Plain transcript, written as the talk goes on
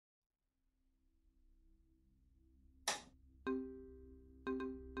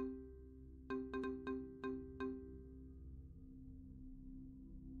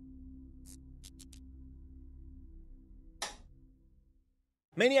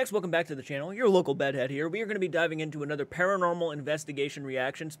Maniacs, welcome back to the channel. Your local bedhead here. We are going to be diving into another paranormal investigation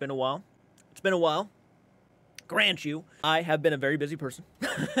reaction. It's been a while. It's been a while. Grant you, I have been a very busy person.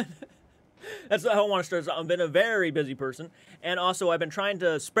 That's how I want to start. I've been a very busy person. And also, I've been trying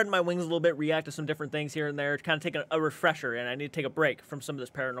to spread my wings a little bit, react to some different things here and there, to kind of take a refresher, and I need to take a break from some of this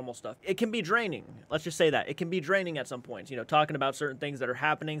paranormal stuff. It can be draining. Let's just say that. It can be draining at some points, you know, talking about certain things that are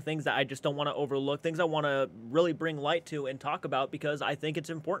happening, things that I just don't want to overlook, things I want to really bring light to and talk about because I think it's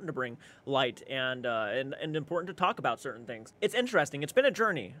important to bring light and important to talk about certain things. It's interesting. It's been a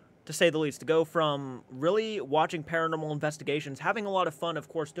journey, to say the least, to go from really watching paranormal investigations, having a lot of fun, of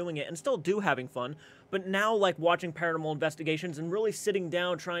course, doing it, and still do having fun, but now like watching paranormal investigations and really sitting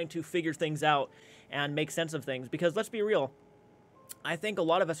down trying to figure things out and make sense of things. Because let's be real, I think a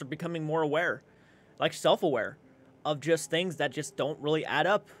lot of us are becoming more aware, like self-aware, of just things that just don't really add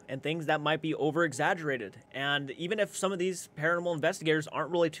up and things that might be over-exaggerated. And even if some of these paranormal investigators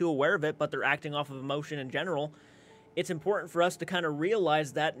aren't really too aware of it, but they're acting off of emotion in general, it's important for us to kind of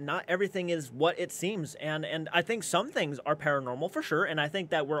realize that not everything is what it seems. And I think some things are paranormal for sure. And I think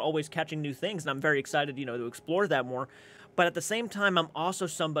that we're always catching new things. And I'm very excited, you know, to explore that more. But at the same time, I'm also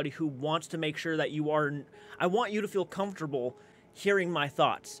somebody who wants to make sure that I want you to feel comfortable hearing my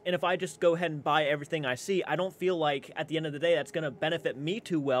thoughts. And if I just go ahead and buy everything I see, I don't feel like at the end of the day that's going to benefit me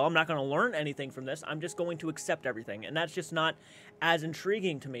too well. I'm not going to learn anything from this. I'm just going to accept everything. And that's just not as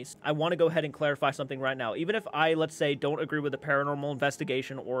intriguing to me. I want to go ahead and clarify something right now. Even if I, let's say, don't agree with a paranormal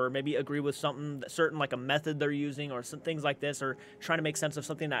investigation, or maybe agree with something certain, like a method they're using or some things like this, or trying to make sense of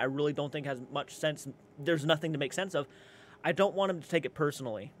something that I really don't think has much sense, there's nothing to make sense of, I don't want them to take it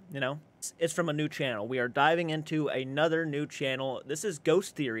personally, you know? It's from a new channel. We are diving into another new channel. This is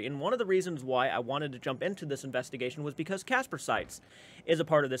Ghost Theory, and one of the reasons why I wanted to jump into this investigation was because JCARTSARTS is a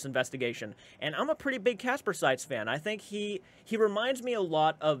part of this investigation. And I'm a pretty big JCARTSARTS fan. I think he reminds me a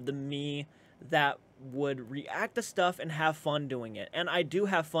lot of the me that would react to stuff and have fun doing it. And I do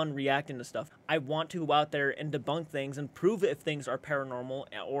have fun reacting to stuff. I want to go out there and debunk things and prove if things are paranormal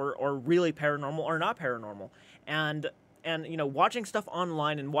or really paranormal or not paranormal. And, you know, watching stuff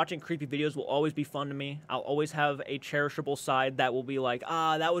online and watching creepy videos will always be fun to me. I'll always have a cherishable side that will be like,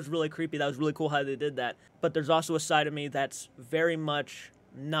 that was really creepy. That was really cool how they did that. But there's also a side of me that's very much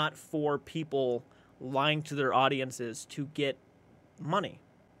not for people lying to their audiences to get money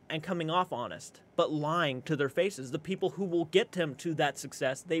and coming off honest, but lying to their faces. The people who will get them to that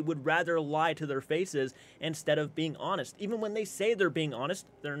success, they would rather lie to their faces instead of being honest. Even when they say they're being honest,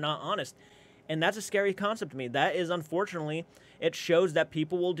 they're not honest. And that's a scary concept to me. That is, unfortunately, it shows that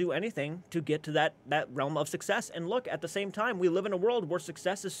people will do anything to get to that realm of success. And look, at the same time, we live in a world where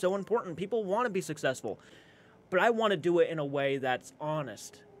success is so important. People want to be successful. But I want to do it in a way that's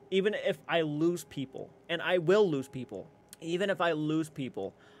honest. Even if I lose people, and I will lose people, even if I lose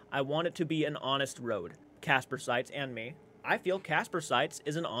people, I want it to be an honest road. JCARTSARTS and me, I feel JCARTSARTS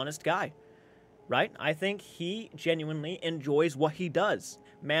is an honest guy. Right? I think he genuinely enjoys what he does.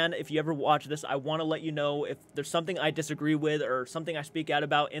 Man, if you ever watch this, I want to let you know if there's something I disagree with or something I speak out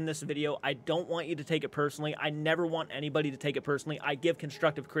about in this video. I don't want you to take it personally. I never want anybody to take it personally. I give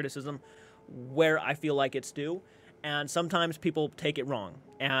constructive criticism where I feel like it's due. And sometimes people take it wrong.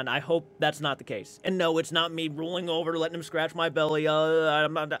 And I hope that's not the case. And no, it's not me rolling over, letting him scratch my belly.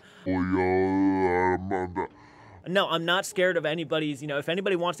 No, I'm not scared of anybody's, you know, if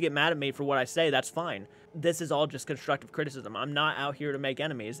anybody wants to get mad at me for what I say, that's fine. This is all just constructive criticism. I'm not out here to make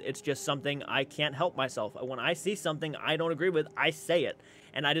enemies. It's just something I can't help myself. When I see something I don't agree with, I say it.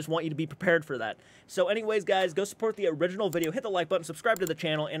 And I just want you to be prepared for that. So anyways, guys, go support the original video. Hit the like button, subscribe to the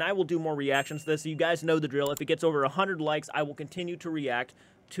channel, and I will do more reactions to this. So you guys know the drill. If it gets over 100 likes, I will continue to react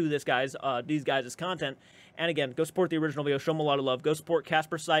to these guys' content. And again, go support the original video. Show them a lot of love. Go support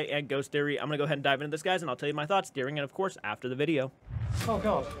JCARTSARTS and Ghost Theory. I'm going to go ahead and dive into this, guys, and I'll tell you my thoughts during and, of course, after the video. Oh,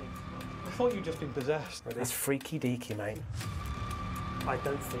 God. I thought you'd just been possessed. That's freaky deaky, mate. I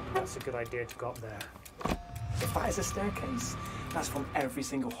don't think that's a good idea to go up there. If that is a staircase, that's from every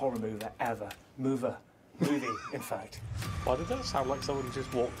single horror movie ever. Movie, in fact. Why did that sound like someone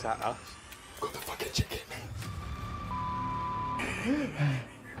just walked at us? Got the fucking chicken.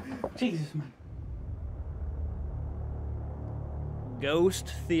 Jesus, man.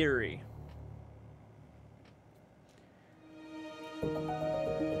 Ghost Theory.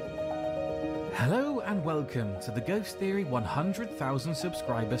 Hello and welcome to the Ghost Theory 100,000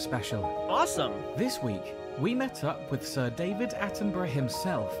 subscriber special. Awesome. This week, we met up with Sir David Attenborough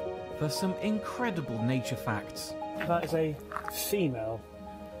himself for some incredible nature facts. That is a female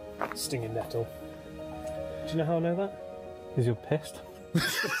stinging nettle. Do you know how I know that? Because you're pissed.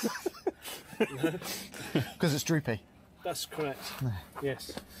 Because it's droopy. That's correct.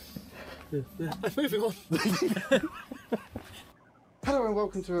 Yes. Moving on. Hello and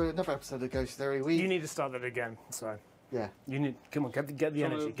welcome to another episode of Ghost Theory. You need to start that again. So Yeah, you need. Come on, get the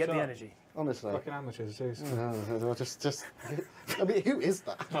energy. Get the energy. honestly. Fucking amateurs, jeez. Just. I mean, who is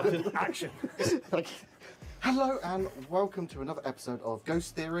that? Action. Like, hello and welcome to another episode of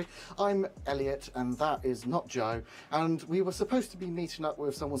Ghost Theory. I'm Elliot and that is not Joe. And we were supposed to be meeting up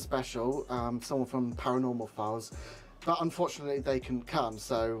with someone special, someone from Paranormal Files, but unfortunately they couldn't come.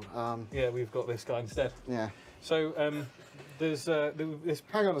 So Yeah, we've got this guy instead. yeah. So there's this.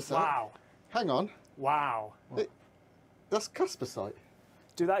 Hang on a sec. Wow. Hang on. Wow. That's Caspersite.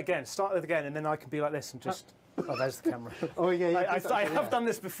 Do that again. Start it again, and then I can be like this and just. Oh, there's the camera. Oh yeah. I have done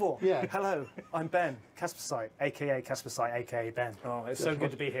this before. Yeah. Hello, I'm Ben, Caspersite, aka Caspersite, aka Ben. Oh, it's so good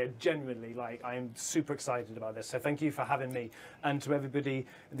to be here. Genuinely, like, I am super excited about this. So thank you for having me, and to everybody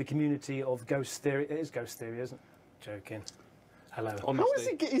in the community of Ghost Theory. It is Ghost Theory, isn't it? Joking. Hello. How is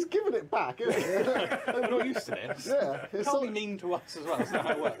he? He's giving it back, isn't he? We're not used to this. Yeah. It's not be mean to us as well. That's not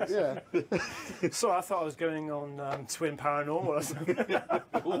how it works. Yeah. So I thought I was going on Twin Paranormal or something.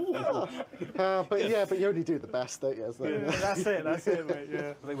 But you only do the best, don't you? So, That's it, mate.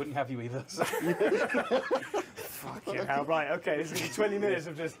 Yeah. They wouldn't have you either. So. Fucking hell. Right. Okay. This is gonna be 20 minutes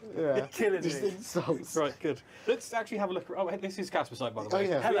of just killing Just me. insults. Right, good. Let's actually have a look. Oh, this is Caspersite, by the way. Oh,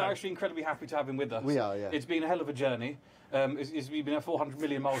 yeah. We Hello. are actually incredibly happy to have him with us. We are, yeah. It's been a hell of a journey. It's been a 400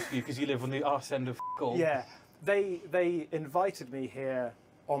 million miles for you because you live on the arse end of all. Yeah. They invited me here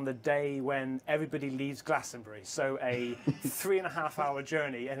on the day when everybody leaves Glastonbury. So a 3.5 hour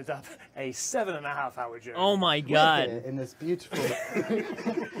journey ended up a 7.5 hour journey. Oh my We're god. here in this beautiful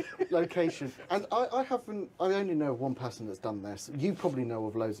location, and I only know of one person that's done this. You probably know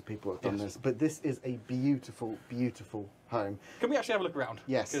of loads of people that have done this, but this is a beautiful, beautiful home. Can we actually have a look around?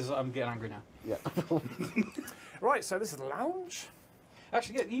 Yes. Because I'm getting angry now. Yeah. Right. So this is the lounge.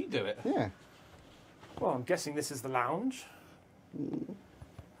 Actually, yeah, you do it. Yeah. Well, I'm guessing this is the lounge.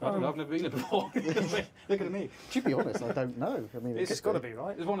 I don't know, I've never been here before. Look at me. To be honest, I don't know. I mean, It's got to be,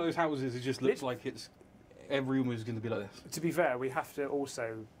 right? It's one of those houses. It just looks like it's every room is going to be like this. To be fair, we have to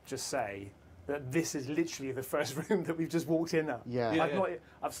also just say that this is literally the first room that we've just walked in at. Yeah. Yeah.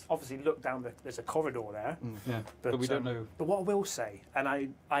 I've obviously looked down there's a corridor there. Yeah, but we don't know. But what I will say, and I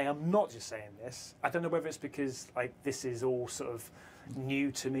am not just saying this, I don't know whether it's because like this is all sort of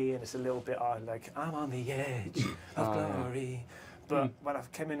new to me and it's a little bit like I'm on the edge of glory. But when I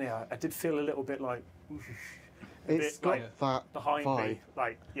came in here, I did feel a little bit like It's got like that behind vibe. me,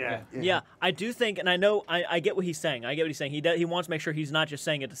 like yeah. Yeah, I do think, and I know, I get what he's saying. I get what he's saying. He wants to make sure he's not just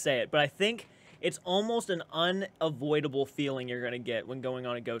saying it to say it. But I think it's almost an unavoidable feeling you're going to get when going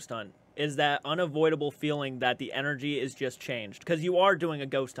on a ghost hunt. Is that unavoidable feeling that the energy is just changed. Because you are doing a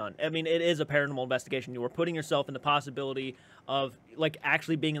ghost hunt. I mean, it is a paranormal investigation. You are putting yourself in the possibility of, like,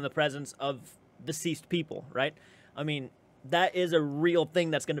 actually being in the presence of deceased people, right? I mean, that is a real thing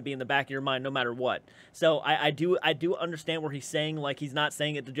that's going to be in the back of your mind no matter what. So I do understand where he's saying, like, he's not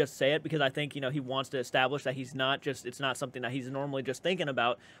saying it to just say it, because I think, he wants to establish that he's not just, it's not something that he's normally just thinking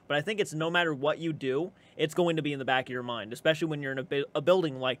about. But I think it's no matter what you do, it's going to be in the back of your mind, especially when you're in a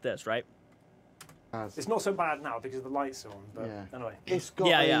building like this, right? It's not so bad now because the lights are on, but anyway. It's got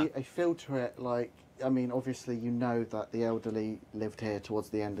Yeah. a feel to it, like, I mean, obviously you know that the elderly lived here towards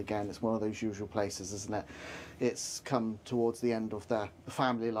the end again. It's one of those usual places, isn't it? It's come towards the end of their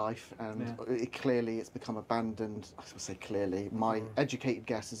family life, and it's become abandoned. I would say clearly. My educated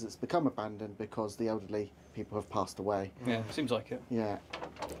guess is it's become abandoned because the elderly people have passed away. Yeah, seems like it. Yeah.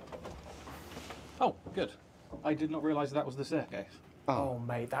 Oh, good. I did not realise that was the staircase. Oh,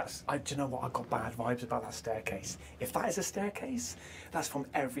 mate, do you know what? I got bad vibes about that staircase. If that is a staircase, that's from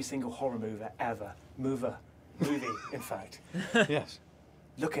every single horror movie ever. Movie, in fact. Yes.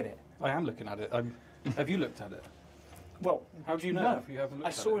 Look at it. I am looking at it. Have you looked at it? Well, How do you know no, if you haven't looked I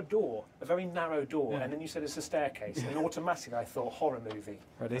at saw a it? door, a very narrow door, Yeah. and then you said it's a staircase, and automatically I thought horror movie.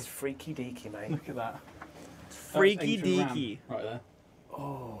 Ready? It's freaky deaky, mate. Look at that. Freaky That's ancient deaky. Ram right there.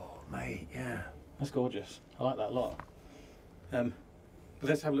 Oh, mate, yeah. That's gorgeous. I like that a lot. But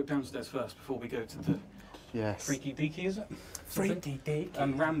let's have a look downstairs first before we go to the Yes. freaky deaky, is it? Freaky deaky.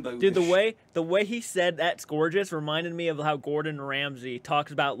 And Rambo. Dude, the way he said that's gorgeous reminded me of how Gordon Ramsay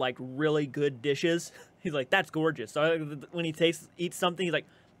talks about, like, really good dishes. He's like, that's gorgeous. So when he eats something, he's like,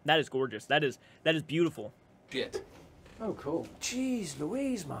 that is gorgeous. That is beautiful. Shit. Oh, cool. Jeez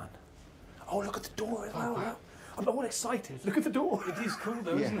Louise, man. Oh, look at the door as well. I'm all excited. Look at the door. It is cool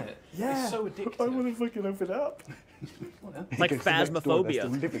though, isn't it? Yeah. It's so addictive. I want to fucking open it up. It's like He goes to the next door, they're phasmophobia. still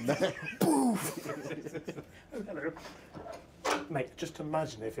living there. Hello. Mate, just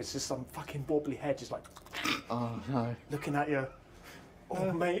imagine if it's just some fucking wobbly head just like... Oh, no. Looking at you.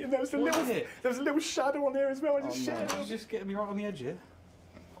 Oh, mate, and there was a little shadow on there as well. I just shit. It's just getting me right on the edge here.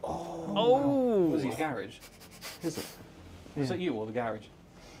 Oh! Was it garage? Is it? Is that you or the garage?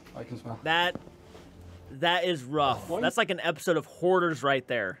 I can smell. That is rough. That's like an episode of Hoarders right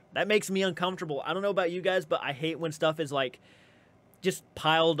there. That makes me uncomfortable. I don't know about you guys, but I hate when stuff is like just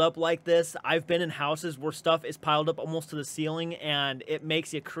piled up like this. I've been in houses where stuff is piled up almost to the ceiling, and it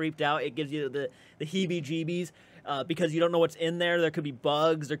makes you creeped out. It gives you the heebie-jeebies because you don't know what's in there. There could be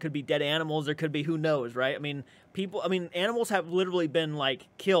bugs. There could be dead animals. There could be who knows, right? I mean, animals have literally been like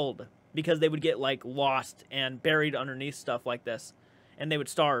killed because they would get like lost and buried underneath stuff like this, and they would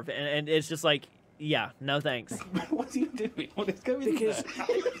starve. And it's just like, yeah, no thanks. What are you doing? What is going on Because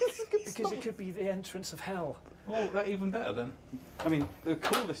there? it could be the entrance of hell. Well, that even better then. I mean, the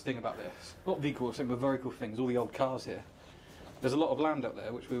coolest thing about this, not the coolest thing, but very cool things, all the old cars here. There's a lot of land up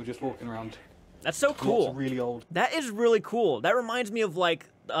there, which we were just walking around. That's so cool. Lots of really old. That is really cool. That reminds me of like,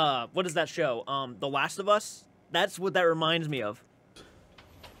 what is that show? The Last of Us? That's what that reminds me of.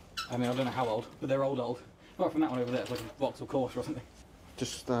 I mean, I don't know how old, but they're old. Apart from that one over there, it's like a Vauxhall Corsa or something.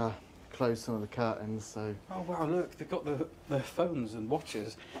 Just close some of the curtains, so... Oh wow, look, they've got their phones and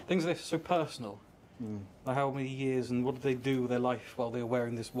watches. Things that are so personal. Like how many years and what did they do with their life while they were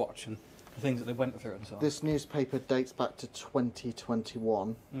wearing this watch and the things that they went through and so on. This newspaper dates back to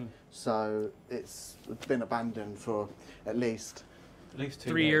 2021, so it's been abandoned for at least 2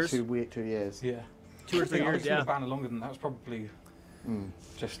 3 years. 2 years. Yeah. 2 or 3 years, yeah. Abandoned longer than that. Was probably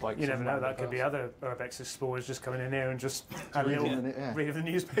just like... You never know, that could be other urbex explorers just coming in here and just having a little read the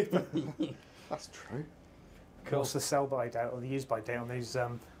newspaper. That's true. Cool. What's the sell-by date or the use-by date on these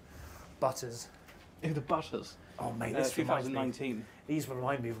butters? The butters. Oh, mate, this 2019. These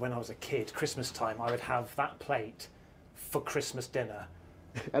remind me of when I was a kid. Christmas time, I would have that plate for Christmas dinner.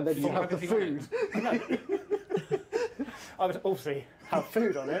 And then you have the food. I would obviously have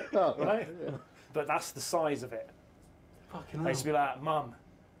food on it, right? Yeah. But that's the size of it. Fucking I used to be like, Mum,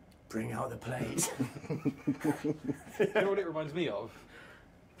 bring out the plate. You know what it reminds me of?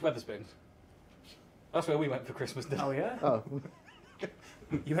 Wetherspoons. That's where we went for Christmas dinner. Oh, yeah? Oh.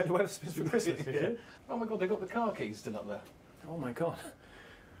 You went to Wetherspoons for Christmas, did you? Oh my god, they got the car keys still up there. Oh my god.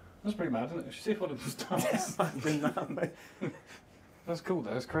 That's pretty mad, isn't it? See if one of them starts. Bring that, mate. That's cool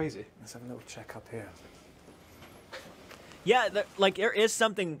though, that's crazy. Let's have a little check up here. Yeah, like there is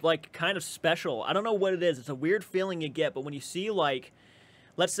something like kind of special. I don't know what it is. It's a weird feeling you get, but when you see like,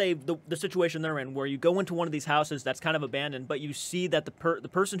 let's say the situation they're in, where you go into one of these houses that's kind of abandoned, but you see that the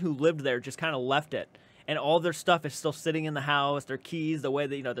person who lived there just kind of left it, and all their stuff is still sitting in the house, their keys, the way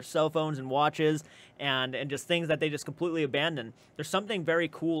that, their cell phones and watches, and just things that they just completely abandoned. There's something very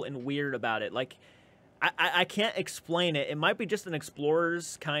cool and weird about it. Like, I can't explain it. It might be just an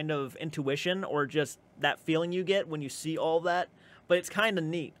explorer's kind of intuition or just that feeling you get when you see all that, but it's kind of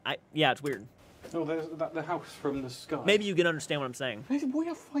neat. Yeah, it's weird. Oh, there's the house from the sky. Maybe you can understand what I'm saying. We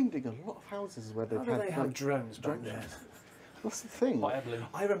are finding a lot of houses where they've How do they have drones back there? What's the thing?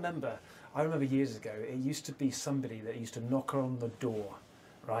 I remember years ago, it used to be somebody that used to knock on the door,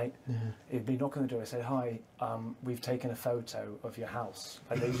 right? Yeah. It'd be knocking on the door and say, "Hi, we've taken a photo of your house."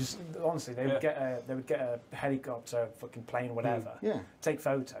 And they just, honestly, they would get a helicopter, fucking plane, whatever, take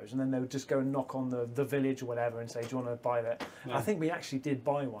photos, and then they would just go and knock on the village or whatever and say, "Do you want to buy that?" Yeah. I think we actually did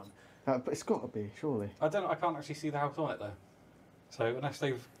buy one. But it's got to be, surely. I can't actually see the house on it though. So unless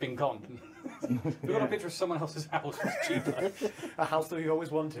they've been gone. We've got a picture of someone else's house that's cheaper. A house that we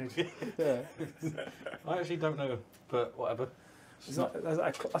always wanted. Yeah. I actually don't know, but whatever.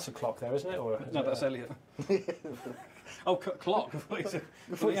 That's a clock there, isn't it? Or no, that's Elliot. Oh, clock.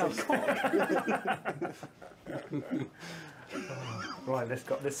 Right, let's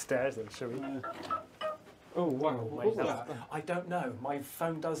got this stairs then, shall we? Oh wow! What was that? I don't know. My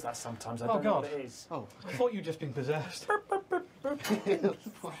phone does that sometimes. I don't know what it is. Oh, I thought you'd just been possessed.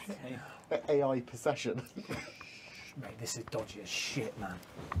 AI possession. Mate, this is dodgy as shit, man.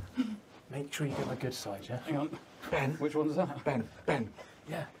 Make sure you get my good side, yeah? Hang on. Ben, which one's that? Ben.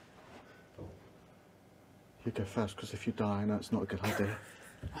 Yeah. You go first, because if you die, I know it's not a good idea.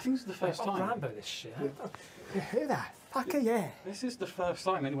 I think this is the first time. Rambo this shit. Who the fuck are you? This is the first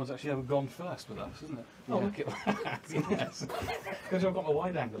time anyone's actually ever gone first with us, isn't it? Yeah. Oh, look at that. Yes. Because I've got my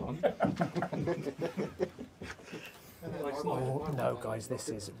wide angle on. Oh, no, guys, this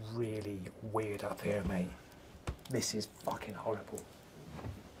is really weird up here, mate. This is fucking horrible.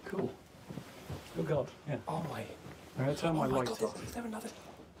 Cool. Oh, God. Yeah. Oh, my. I'm going to turn my lights off. Is there another...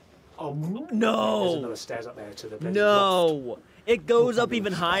 Oh, no! There's another stairs up there to the... No! It goes up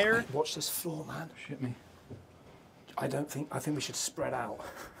even higher. Watch this floor, man. Shit me. I think we should spread out.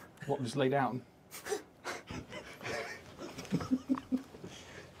 What, just lay down?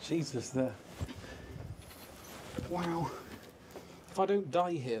 Jesus, there. Wow. If I don't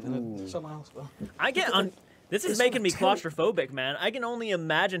die here, then someone else will. I get on. This is making me claustrophobic, man. I can only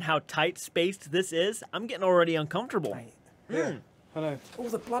imagine how tight spaced this is. I'm getting already uncomfortable. Mate. Yeah, I know. All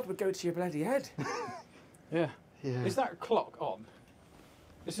the blood would go to your bloody head. Yeah. Yeah. Is that clock on?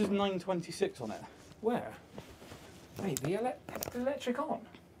 This is 9:26 on it. Where? Mate, the electric on?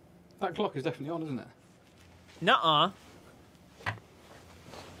 That clock is definitely on, isn't it? Nuh-uh.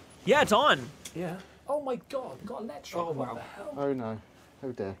 Yeah, it's on. Yeah. Oh my God, we've got electric. Oh, What wow. the hell? Oh no.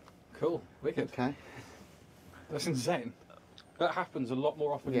 Oh dear. Cool. Wicked. Okay. That's insane. That happens a lot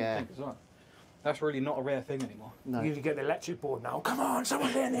more often than you think as well. That's really not a rare thing anymore. No. You need to get the electric board now. Come on,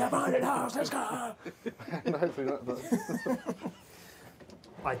 someone's in the abandoned house. Let's go. No, hopefully not. But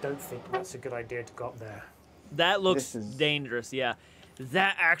I don't think that's a good idea to go up there. That looks This is- dangerous, yeah.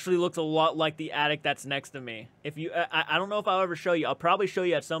 That actually looks a lot like the attic that's next to me. If you, I don't know if I'll ever show you. I'll probably show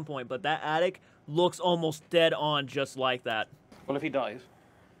you at some point, but that attic looks almost dead on just like that. Well, if he dies,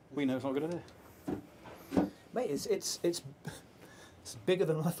 we know it's not good idea. Mate, it's bigger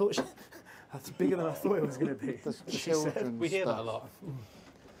than I thought. That's bigger than I thought it was going to be. there's She children said. We hear that a stuff. lot.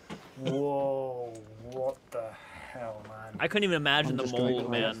 Whoa! What the hell, man? I couldn't even imagine I'm the just gonna mold, go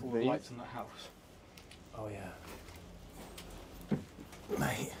man. with All the lights in that house. Oh yeah.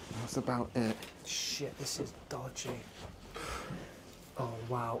 Mate, That's about it. shit, this is dodgy. Oh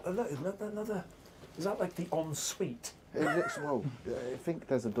wow! Look, another. Is that like the ensuite? It looks well. I think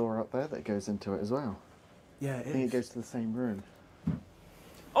there's a door up there that goes into it as well. Yeah, I think it goes to the same room.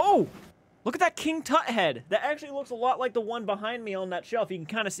 Oh! Look at that King Tut head. That actually looks a lot like the one behind me on that shelf. You can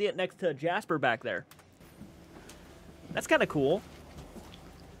kind of see it next to Jasper back there. That's kind of cool.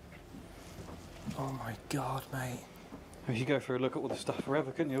 Oh my God, mate! If you go for a look at all the stuff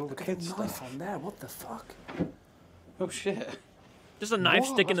forever, couldn't you? All the Look at kids the knife stuff. on there. What the fuck? Oh shit. Just a knife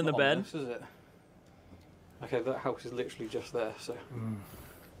What? sticking That's in the not on bed. this, is it? Okay, that house is literally just there, so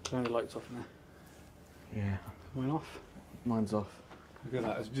the only lights off in there. Yeah. Mine off. Mine's off. Look at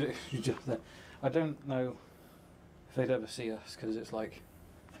that, it's just there. I don't know if they'd ever see us because it's like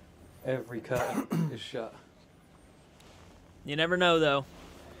every curtain is shut. You never know, though.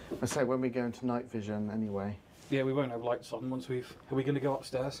 I say when we go into night vision anyway. Yeah, we won't have lights on once we've. Are we going to go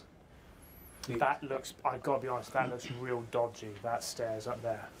upstairs? That looks. I've got to be honest. That looks real dodgy. That stairs up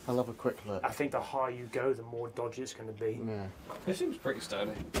there. I'll have a quick look. I think the higher you go, the more dodgy it's going to be. Yeah. It seems pretty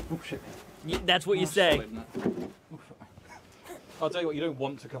sturdy. Oh shit. That's what you Nice say. solid, isn't it? Oh, I'll tell you what, you don't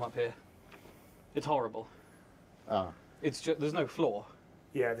want to come up here. It's horrible. Ah. It's just there's no floor.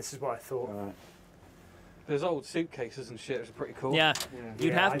 Yeah, this is what I thought. Alright. There's old suitcases and shit. It's pretty cool. Yeah.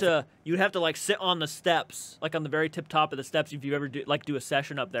 Yeah. You'd have to like sit on the steps, like on the very tip top of the steps, if you ever do a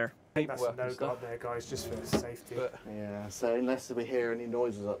session up there. That's a Paperwork no and go stuff. up there, guys, just for safety. But Yeah. So unless we hear any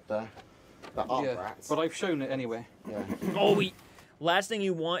noises up there, that aren't yeah, rats. but I've shown it anyway. Yeah. Oh, last thing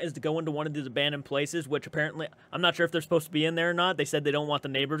you want is to go into one of these abandoned places, which apparently, I'm not sure if they're supposed to be in there or not. They said they don't want the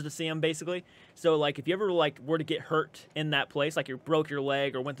neighbors to see them, basically. So, like, if you ever, like, were to get hurt in that place, like you broke your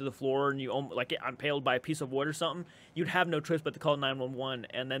leg or went through the floor and you, like, get impaled by a piece of wood or something, you'd have no choice but to call 911,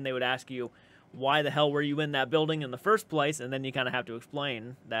 and then they would ask you, why the hell were you in that building in the first place? And then you kind of have to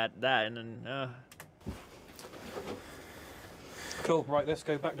explain that, and then, Cool. Right, let's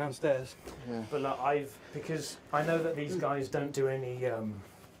go back downstairs. Yeah. But look, because I know that these guys don't do any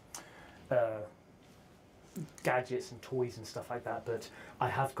gadgets and toys and stuff like that, but I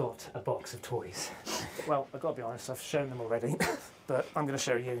have got a box of toys. Well, I've got to be honest, I've shown them already, but I'm going to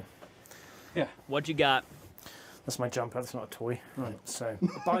show you. Yeah. what you got? That's my jumper, that's not a toy. Right, so,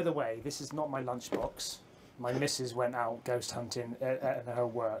 by the way, this is not my lunchbox. My missus went out ghost hunting at her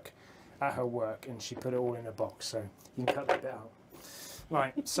work, and she put it all in a box, so you can cut that bit out.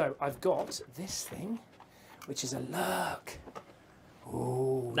 Right, so I've got this thing, which is a look.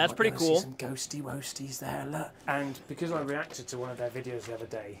 Ooh, That's might pretty be able to cool. see some ghosty woasties there, look. And because I reacted to one of their videos the other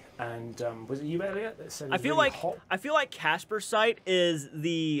day, and was it you, Elliot, that said it I was feel really like hot? CasperSite is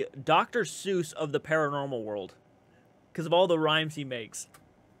the Dr. Seuss of the paranormal world, because of all the rhymes he makes.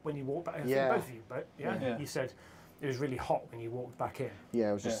 When you walk back, I think Yeah. both of you, but Yeah. you said it was really hot when you walked back in. Yeah.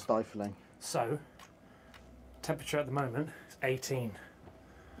 It was just stifling. So, temperature at the moment is 18.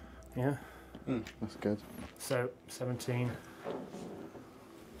 Yeah. That's good. So 17.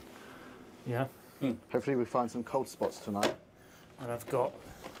 Yeah. Hopefully we find some cold spots tonight. And I've got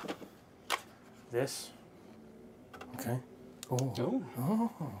this. Okay. Oh.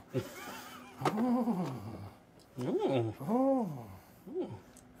 Oh. Oh. Oh.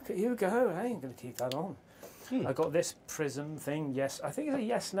 Look at you go. I ain't going to keep that on. I got this prism thing. Yes, I think it's a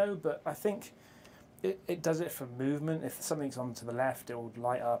yes, no, but I think it does it for movement. If something's on to the left, it will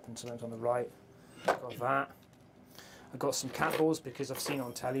light up, and something's on the right. Got that. I got some cat balls because I've seen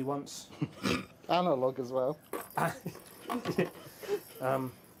on telly once. Analog as well. You're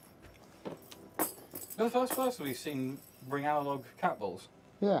the first person we've seen bring analog cat balls.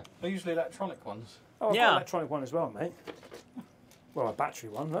 Yeah. They're usually electronic ones. Oh, I've got Yeah. an electronic one as well, mate. Well, a battery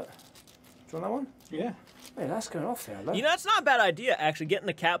one, look. Do you want that one? Yeah. Hey, that's going off there, look. You know, that's not a bad idea, actually, getting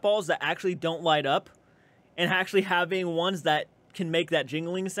the cat balls that actually don't light up and actually having ones that can make that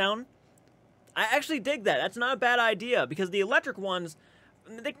jingling sound. I actually dig that. That's not a bad idea because the electric ones,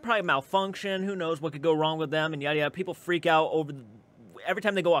 they can probably malfunction. Who knows what could go wrong with them and yada yada. People freak out over every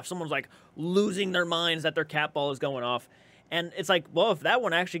time they go off. Someone's like losing their minds that their cat ball is going off. And it's like, well, if that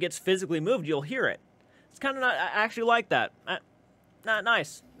one actually gets physically moved, you'll hear it. It's kind of not, I actually like that. Not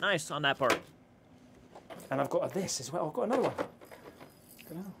nice. Nice on that part. And I've got this as well. I've got another one.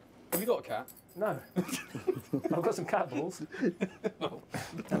 Have you got a cat? No. I've got some cat balls. And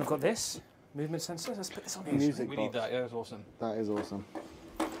I've got this. Movement sensor. Let's put this on here. Music We box. need that, yeah, it's awesome. That is awesome.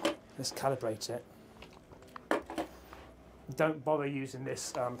 Let's calibrate it. Don't bother using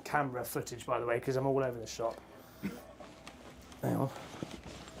this camera footage, by the way, because I'm all over the shop. Hang on.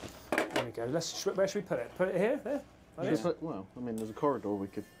 There we go. Where should we put it? Put it here? There? Like this? Well, I mean, there's a corridor we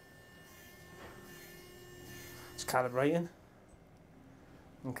could... It's calibrating.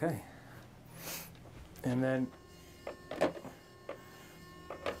 Okay. And then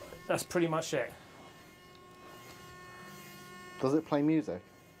that's pretty much it. Does it play music?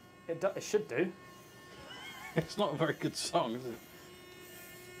 It should do. It's not a very good song, is it?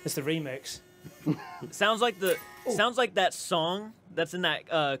 It's the remix. Sounds like that song that's in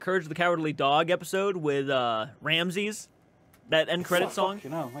that Courage the Cowardly Dog episode with Ramses. That end credit song.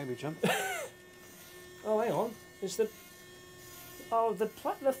 You know, maybe jump. Oh, hang on. It's the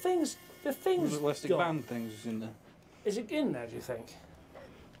things. The things. The elastic gone. band things in there. Is it in there? Do you think?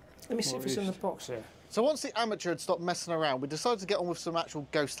 Let me see if it's in the box here. So once the amateur had stopped messing around, we decided to get on with some actual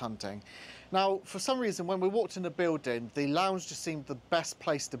ghost hunting. Now, for some reason, when we walked in the building, the lounge just seemed the best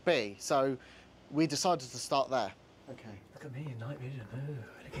place to be, so we decided to start there. Okay. Look at me, night vision. Oh,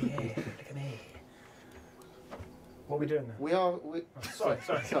 look at me. Look at me. What are we doing now? We are... Sorry.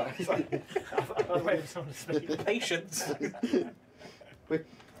 I was waiting for someone to speak. Patience.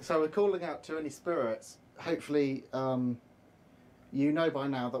 So we're calling out to any spirits. Hopefully, you know by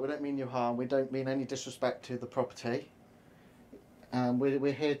now that we don't mean you harm. We don't mean any disrespect to the property.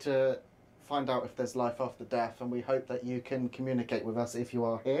 We're here to find out if there's life after death, and we hope that you can communicate with us if you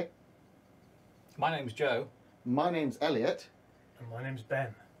are here. My name's Joe. My name's Elliot. And my name's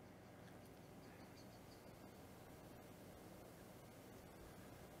Ben.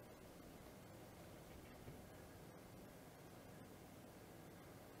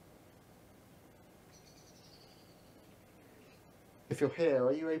 If you're here,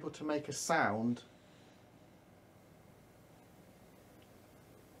 are you able to make a sound?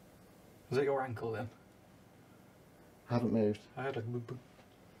 Was it your ankle then? Haven't moved. I had a boop boop.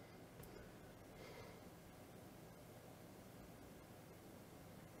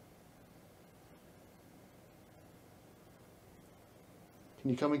 Can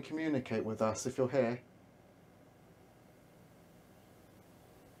you come and communicate with us if you're here?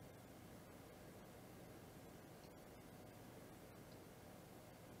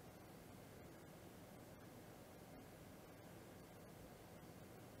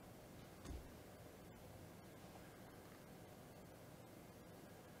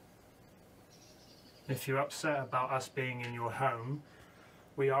 If you're upset about us being in your home,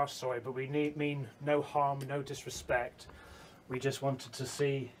 we are sorry, but we mean no harm, no disrespect. We just wanted to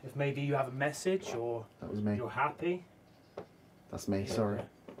see if maybe you have a message or That was me. you're happy. That's me, sorry.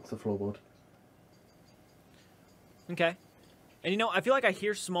 It's the floorboard. Okay. And you know, I feel like I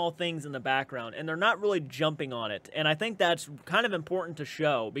hear small things in the background, and they're not really jumping on it. And I think that's kind of important to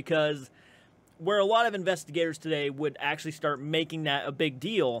show, because where a lot of investigators today would actually start making that a big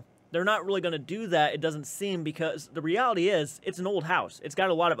deal, they're not really going to do that, it doesn't seem, because the reality is it's an old house. It's got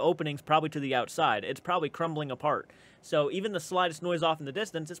a lot of openings probably to the outside. It's probably crumbling apart. So even the slightest noise off in the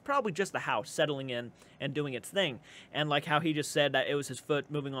distance, it's probably just the house settling in and doing its thing. And like how he just said that it was his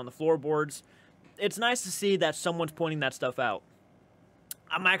foot moving on the floorboards, it's nice to see that someone's pointing that stuff out.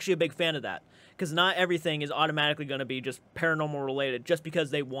 I'm actually a big fan of that, because not everything is automatically going to be just paranormal related just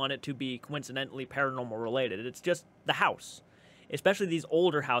because they want it to be coincidentally paranormal related. It's just the house. Especially these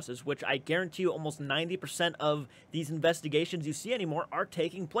older houses, which I guarantee you almost 90% of these investigations you see anymore are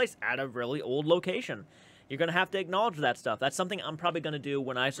taking place at a really old location. You're going to have to acknowledge that stuff. That's something I'm probably going to do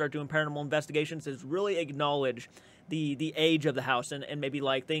when I start doing paranormal investigations, is really acknowledge the age of the house, and maybe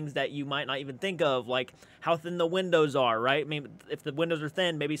like things that you might not even think of, like how thin the windows are, right? Maybe if the windows are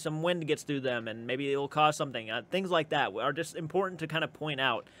thin, maybe some wind gets through them and maybe it'll cause something. Things like that are just important to kind of point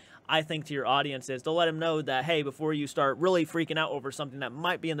out, I think, to your audiences, to let them know that, hey, before you start really freaking out over something that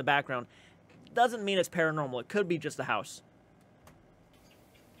might be in the background, doesn't mean it's paranormal. It could be just a house.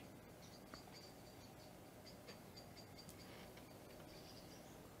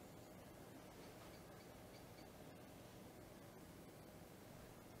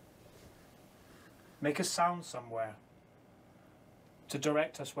 Make a sound somewhere to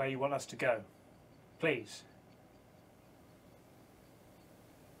direct us where you want us to go, please.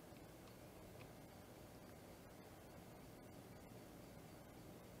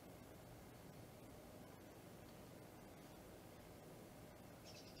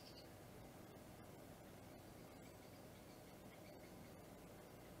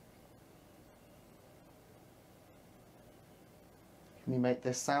 Can you make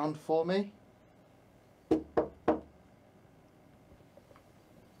this sound for me?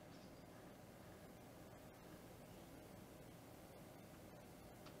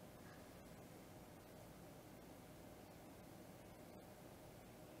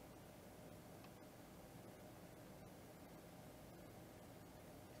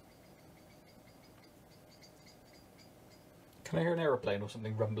 Can I hear an aeroplane or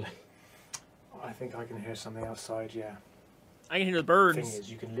something rumbling? I think I can hear something outside, yeah. I can hear the birds. The thing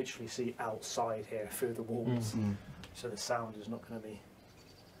is, you can literally see outside here through the walls, so the sound is not going to be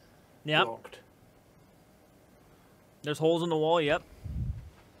blocked. There's holes in the wall, yep.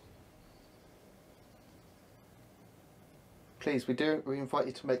 Please, we invite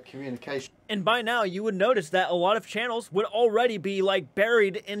you to make communication. And by now, you would notice that a lot of channels would already be, like,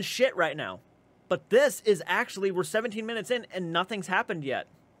 buried in shit right now. But this is actually, we're 17 minutes in, and nothing's happened yet.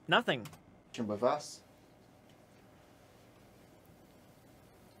 Nothing. With us.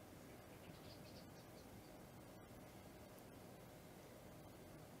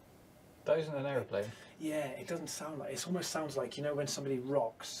 That isn't an aeroplane. Yeah, it doesn't sound like... It almost sounds like, you know, when somebody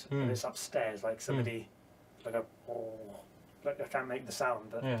rocks and it's upstairs, like somebody... Like a... Oh, like I can't make the sound,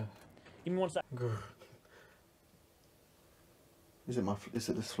 but... Yeah. Give me one sec. Is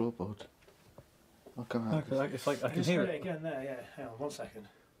it this floorboard? I'll come out. No, it's like I can Just hear put it. again there, yeah. Hang on, 1 second.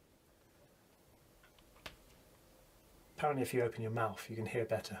 Apparently if you open your mouth, you can hear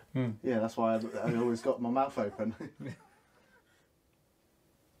better. Yeah, that's why I always got my mouth open.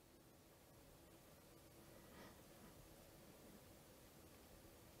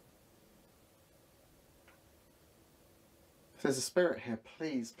 If there's a spirit here,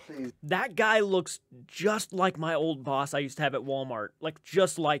 please, please. That guy looks just like my old boss I used to have at Walmart. Like,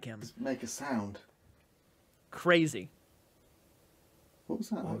 just like him. Make a sound. Crazy. What was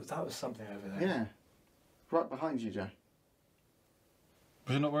that? Oh, that was something over there. Yeah. Right behind you, Joe.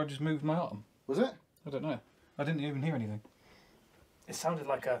 Was it not where I just moved my arm? Was it? I don't know. I didn't even hear anything. It sounded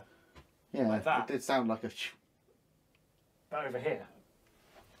like a... Yeah, like that. It did sound like a... That over here.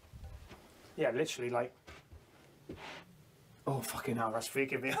 Yeah, literally like... Oh, fucking hell, that's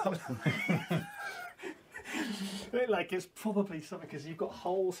freaking me out. Like, it's probably something, because you've got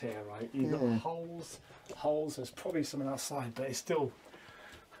holes here, right? You've got holes, there's probably something outside, but it's still...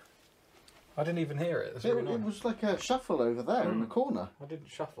 I didn't even hear it. That's It really annoying. was like a shuffle over there in the corner. I didn't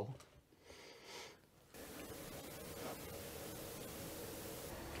shuffle.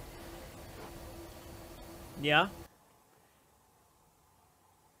 Yeah?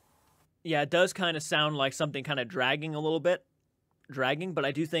 Yeah, it does kind of sound like something kind of dragging a little bit. But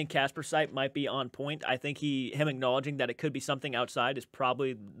I do think JCARTSARTS might be on point. I think him acknowledging that it could be something outside is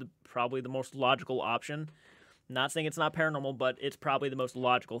probably the most logical option. Not saying it's not paranormal, but it's probably the most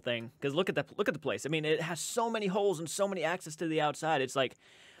logical thing. Because look at the place. I mean, it has so many holes and so many access to the outside. It's like,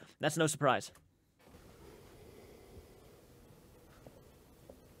 that's no surprise.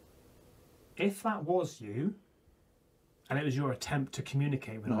 If that was you, and it was your attempt to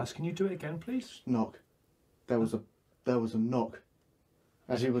communicate with us, can you do it again, please? Knock. There was a knock.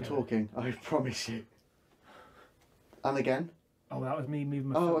 As you were talking, I promise you. And again. Oh, that was me moving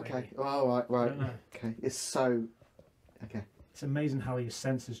my Oh, foot, okay. maybe. Oh, right. I don't know. Okay. It's so... Okay. It's amazing how your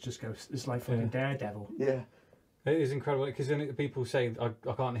senses just go... It's like fucking Daredevil. Yeah. It is incredible, because then people say,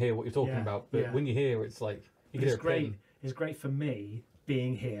 I can't hear what you're talking about, but when you hear, it's like... You can hear It's great. It's great for me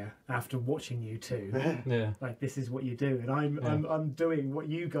being here after watching you two. Yeah. Like, this is what you do, and I'm doing what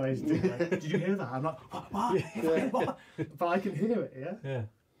you guys do. Like, did you hear that? I'm like, what? What? But I can hear it, yeah? Yeah.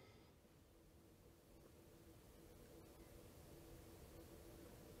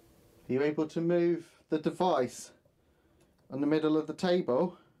 Are you able to move the device in the middle of the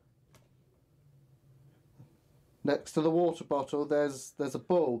table. Next to the water bottle, there's a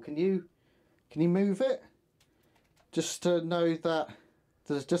ball. Can you move it? Just to know that,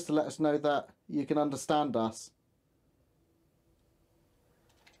 just to let us know that you can understand us.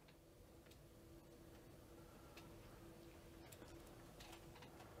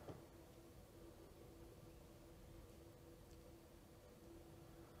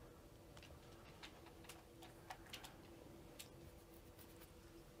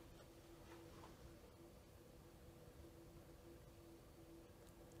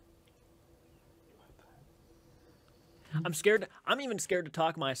 I'm scared. I'm even scared to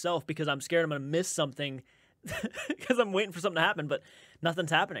talk myself because I'm scared I'm going to miss something because I'm waiting for something to happen, but nothing's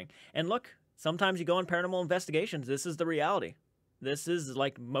happening. And look, sometimes you go on paranormal investigations. This is the reality. This is,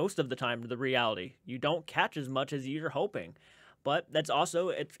 like, most of the time the reality. You don't catch as much as you're hoping. But that's also,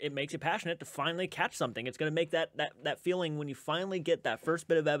 it makes you passionate to finally catch something. It's going to make that feeling when you finally get that first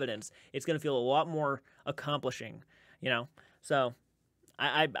bit of evidence, it's going to feel a lot more accomplishing, you know? So,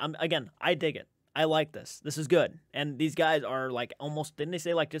 I'm again, I dig it. I like this. This is good. And these guys are, like, almost, didn't they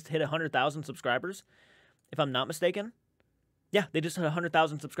say, like, just hit 100,000 subscribers? If I'm not mistaken. Yeah, they just hit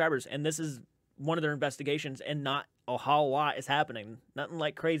 100,000 subscribers. And this is one of their investigations, and not a whole lot is happening. Nothing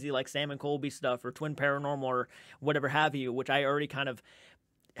like crazy like Sam and Colby stuff or Twin Paranormal or whatever have you, which I already kind of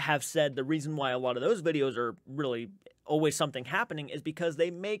have said the reason why a lot of those videos are really always something happening is because they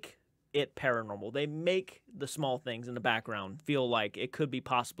make it paranormal. They make the small things in the background feel like it could be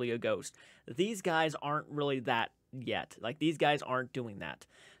possibly a ghost. These guys aren't really that yet. Like, these guys aren't doing that.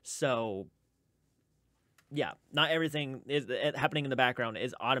 So, yeah, not everything is happening in the background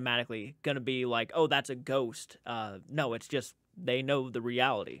is automatically going to be like, oh, that's a ghost. No, it's just they know the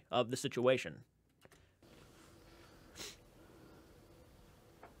reality of the situation.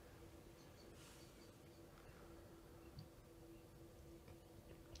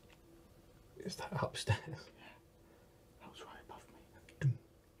 Is that upstairs? Yeah. That was right above me. Again.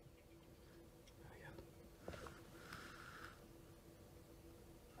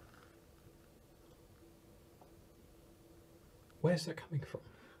 Where's that coming from?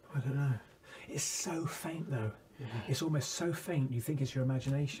 I don't know. It's so faint though. Yeah. It's almost so faint you think it's your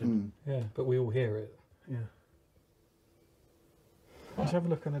imagination. Yeah, but we all hear it. Yeah. Let's have a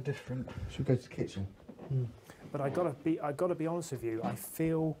look on a different. Should we go to the kitchen? But I gotta be honest with you. I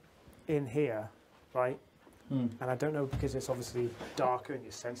feel in here, right? And I don't know, because it's obviously darker and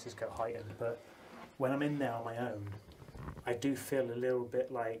your senses get heightened. But when I'm in there on my own, I do feel a little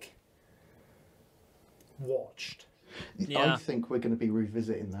bit like watched. Yeah. I think we're going to be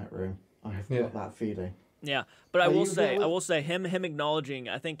revisiting that room. I have got that feeling. Yeah, but I will say, him acknowledging,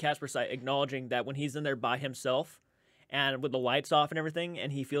 I think JCARTSARTS acknowledging that when he's in there by himself and with the lights off and everything,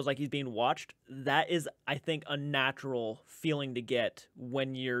 and he feels like he's being watched, that is, I think, a natural feeling to get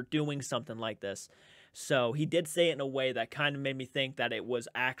when you're doing something like this. So he did say it in a way that kind of made me think that it was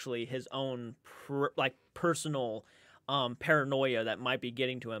actually his own personal paranoia that might be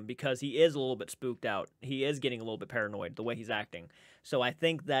getting to him, because he is a little bit spooked out. He is getting a little bit paranoid the way he's acting. So I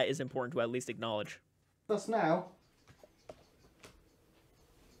think that is important to at least acknowledge. Thus now,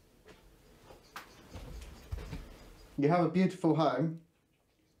 you have a beautiful home.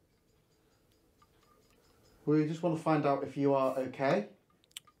 We just want to find out if you are okay.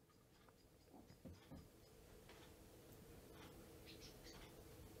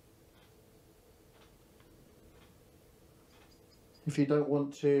 If you don't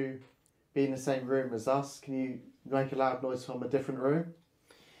want to be in the same room as us, can you make a loud noise from a different room?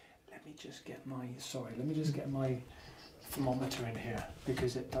 Let me just get my thermometer in here,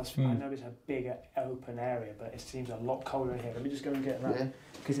 because it does. I know it's a big open area, but it seems a lot colder in here. Let me just go and get that,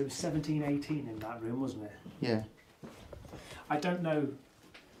 because it was 17, 18 in that room, wasn't it? Yeah. I don't know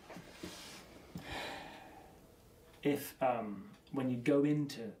if when you go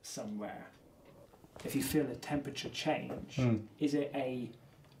into somewhere, if you feel a temperature change, is it a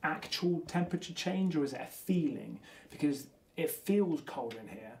actual temperature change or is it a feeling? Because it feels cold in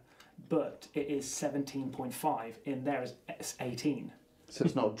here, but it is 17.5. In there is 18. So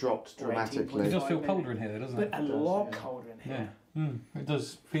it's not dropped dramatically. It does feel colder in here, doesn't it? But a lot colder in here. Yeah. It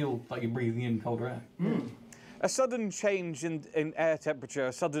does feel like you're breathing in colder air. A sudden change in air temperature,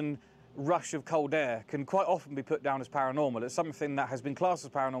 a sudden rush of cold air can quite often be put down as paranormal. It's something that has been classed as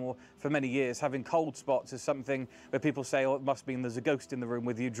paranormal for many years. Having cold spots is something where people say, oh, it must mean there's a ghost in the room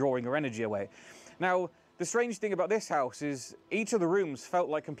with you drawing your energy away. Now, the strange thing about this house is each of the rooms felt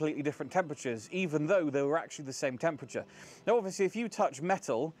like completely different temperatures, even though they were actually the same temperature. Now, obviously, if you touch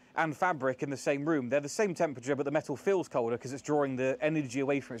metal and fabric in the same room, they're the same temperature, but the metal feels colder because it's drawing the energy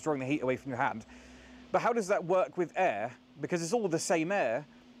away from it, it's drawing the heat away from your hand. But how does that work with air? Because it's all the same air.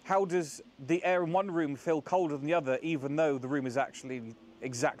 How does the air in one room feel colder than the other, even though the room is actually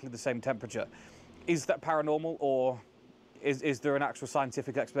exactly the same temperature? Is that paranormal, or is there an actual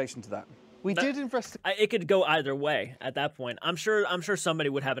scientific explanation to that? We did investigate. It could go either way at that point. I'm sure somebody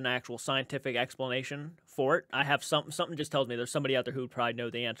would have an actual scientific explanation for it. I have something just tells me there's somebody out there who would probably know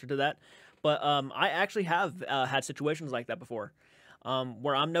the answer to that. But I actually have had situations like that before,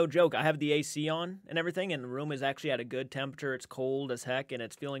 where I'm no joke. I have the AC on and everything, and the room is actually at a good temperature. It's cold as heck, and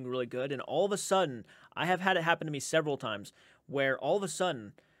it's feeling really good. And all of a sudden, I have had it happen to me several times, where all of a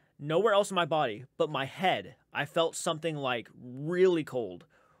sudden, nowhere else in my body but my head, I felt something like really cold,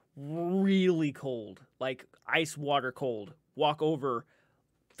 like ice water cold, walk over.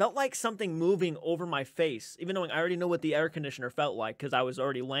 Felt like something moving over my face, even though I already know what the air conditioner felt like because I was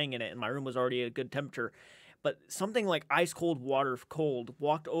already laying in it and my room was already at a good temperature. But something like ice cold water cold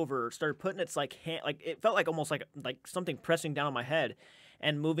walked over, started putting its like hand, like it felt like almost like something pressing down on my head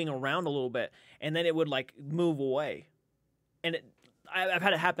and moving around a little bit, and then it would like move away. And I've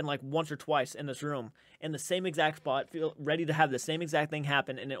had it happen like once or twice in this room in the same exact spot, feel ready to have the same exact thing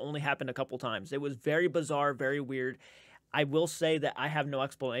happen, and it only happened a couple times. It was very bizarre, very weird. I will say that I have no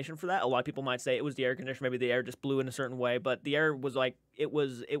explanation for that. A lot of people might say it was the air conditioner, maybe the air just blew in a certain way, but the air was like,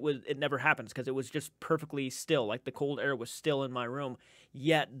 it never happens because it was just perfectly still. Like the cold air was still in my room,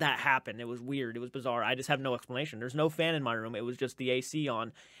 yet that happened. It was weird. It was bizarre. I just have no explanation. There's no fan in my room. It was just the AC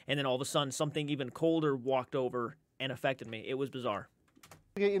on, and then all of a sudden something even colder walked over and affected me. It was bizarre.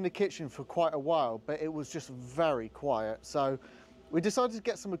 In the kitchen for quite a while, but it was just very quiet. So we decided to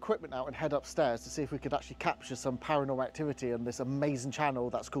get some equipment out and head upstairs to see if we could actually capture some paranormal activity on this amazing channel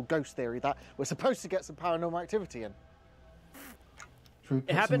that's called Ghost Theory that we're supposed to get some paranormal activity in. Should we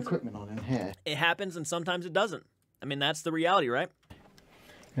put some equipment on in here? It happens, and sometimes it doesn't. I mean, that's the reality, right?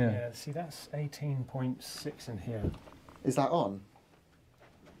 Yeah, see, that's 18.6 in here. Is that on?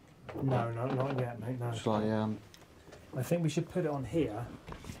 No, not yet, mate, no. Shall I think we should put it on here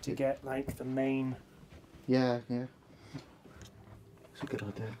to get, like, the main... Yeah. It's a good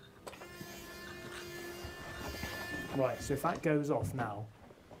idea. Right, so if that goes off now,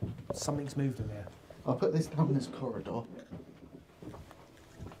 something's moved in there. I'll put this down this corridor.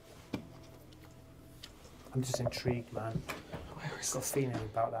 I'm just intrigued, man. I've got a feeling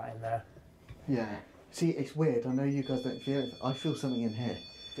about that in there. Yeah. See, it's weird. I know you guys don't feel it. I feel something in here.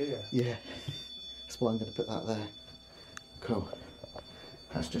 Do you? Yeah. That's why I'm going to put that there. Cool.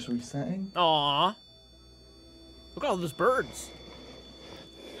 That's just resetting. Aww. Look at all those birds.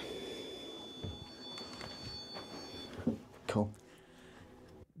 Cool.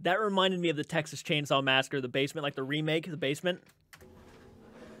 That reminded me of the Texas Chainsaw Massacre, the basement, like the remake, the basement.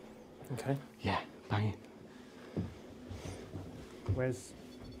 Okay. Yeah, banging. Where's...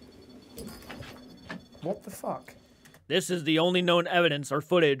 What the fuck? This is the only known evidence or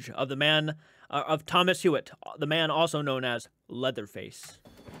footage of the man, of Thomas Hewitt, the man also known as Leatherface.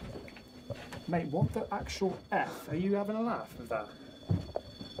 Mate, what the actual F? Are you having a laugh with that?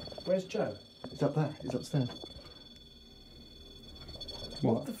 Where's Joe? He's up there. He's upstairs.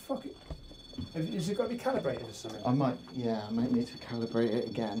 What the fuck? Is it got to be calibrated or something? I might need to calibrate it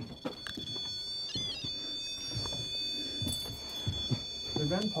again. The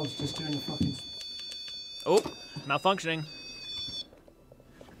REM pod's just doing the fucking... Oh, malfunctioning.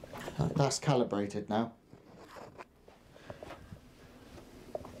 That's calibrated now.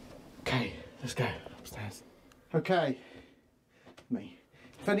 Okay, let's go upstairs. Okay, me.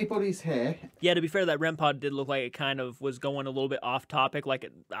 If anybody's here... Yeah, to be fair, that REM pod did look like it kind of was going a little bit off topic,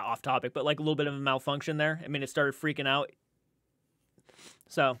 but like a little bit of a malfunction there. I mean, it started freaking out.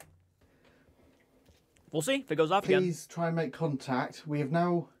 So, we'll see if it goes off again. Please try and make contact. We've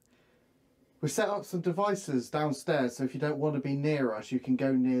set up some devices downstairs, so if you don't want to be near us, you can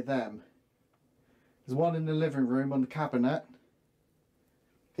go near them. There's one in the living room on the cabinet.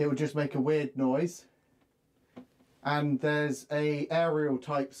 It will just make a weird noise. And there's a aerial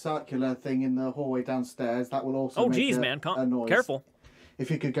type circular thing in the hallway downstairs that will also make a noise. Careful. If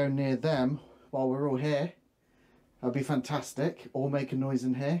you could go near them while we're all here, that'd be fantastic. Or make a noise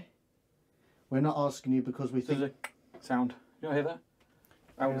in here. We're not asking you because we think... There's a sound. You don't hear that?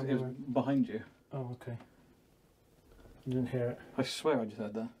 It was behind you. Oh, okay. I didn't hear it. I swear I just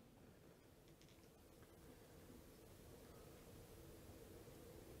heard that.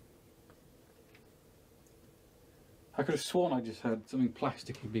 I could have sworn I just heard something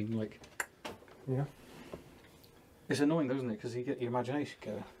plasticky being like... Yeah. It's annoying though, isn't it? Because you get your imagination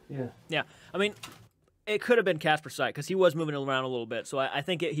going. Yeah. Yeah, I mean, it could have been Casper's sight because he was moving around a little bit, so I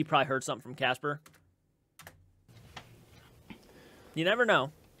think he probably heard something from Casper. You never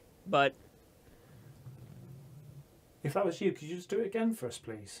know, but If that was you, could you just do it again for us,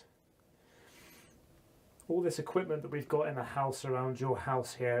 please? All this equipment that we've got in the house around your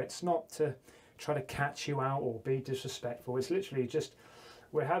house here, it's not to try to catch you out or be disrespectful. It's literally just,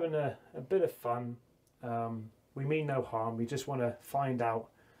 we're having a bit of fun. We mean no harm. We just want to find out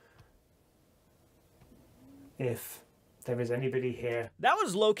if there is anybody here. That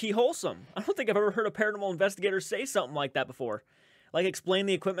was low-key wholesome. I don't think I've ever heard a paranormal investigator say something like that before. Like, explain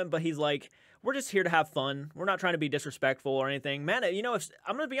the equipment, but he's like, we're just here to have fun. We're not trying to be disrespectful or anything. Man, you know,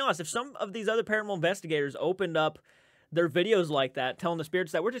 I'm going to be honest, if some of these other paranormal investigators opened up their videos like that, telling the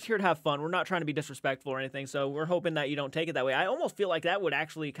spirits that we're just here to have fun, we're not trying to be disrespectful or anything, so we're hoping that you don't take it that way. I almost feel like that would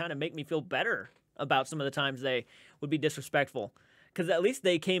actually kind of make me feel better about some of the times they would be disrespectful. Because at least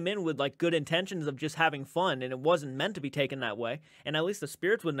they came in with, like, good intentions of just having fun, and it wasn't meant to be taken that way. And at least the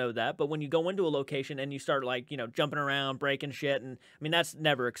spirits would know that. But when you go into a location and you start, like, you know, jumping around, breaking shit, and, I mean, that's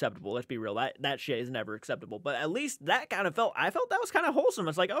never acceptable. Let's be real. That shit is never acceptable. But at least that kind of I felt that was kind of wholesome.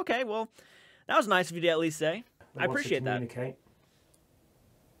 It's like, okay, well, that was nice of you to at least say. I appreciate that.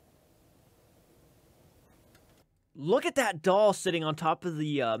 Look at that doll sitting on top of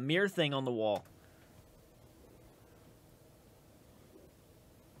the mirror thing on the wall.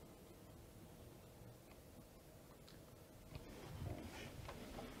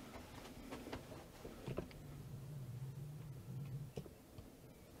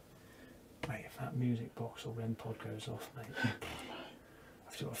 Mate, if that music box or REM pod goes off, mate,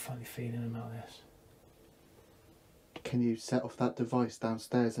 I've got a funny feeling about this. Can you set off that device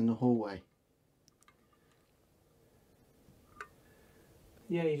downstairs in the hallway?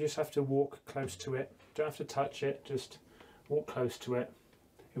 Yeah, you just have to walk close to it. Don't have to touch it, just walk close to it.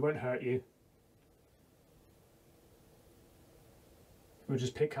 It won't hurt you. It will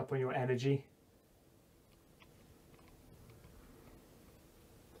just pick up on your energy.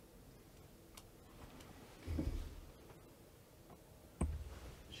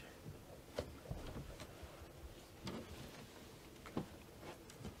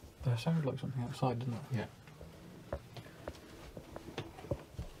 That sounded like something outside, didn't it? Yeah. I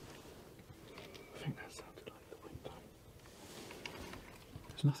think that sounded like the window.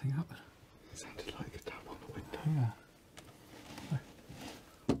 There's nothing out there. It sounded like a tap on the window. Yeah.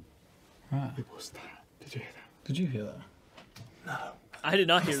 Right. It was that. Did you hear that? Did you hear that? No. I did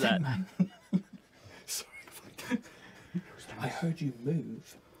not hear that. Man. Sorry. I heard you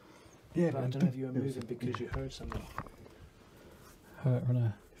move. Yeah, But I don't know if you were moving because you heard something. I don't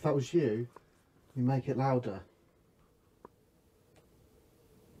know. If that was you make it louder.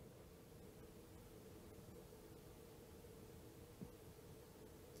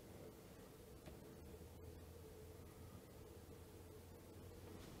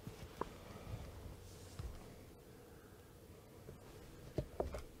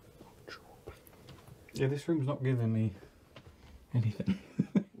 Yeah, this room's not giving me anything.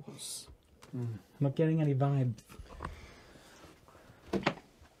 I'm not getting any vibes.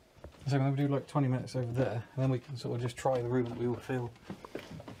 So I'm going to do like 20 minutes over there, and then we can sort of just try the room that we all feel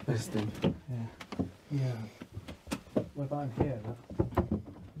best in. Yeah. Yeah. What about in here?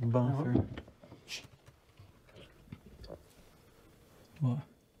 Bathroom. What?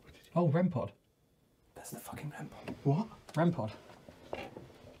 Oh, REM pod. That's the fucking REM pod. What? REM pod.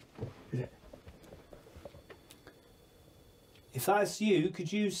 Is it? If that's you,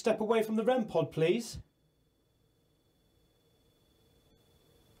 could you step away from the REM pod, please?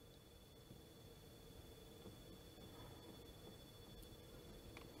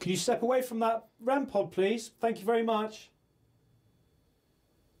 Can you step away from that REM pod, please? Thank you very much.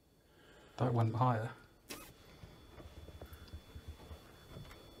 That went higher.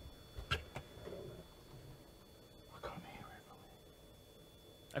 I can't hear it.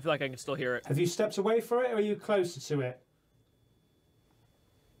 I feel like I can still hear it. Have you stepped away from it, or are you closer to it?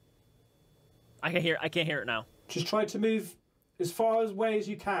 I can't hear it now. Just try to move as far away as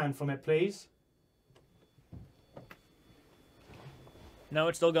you can from it, please. No,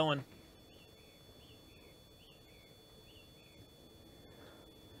 it's still going.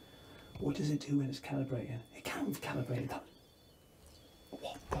 What does it do when it's calibrating? It can't calibrate that.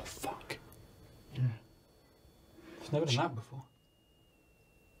 What the fuck? Yeah. It's never done that before.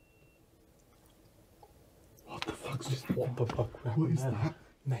 What the fuck's this? What the fuck? What is that?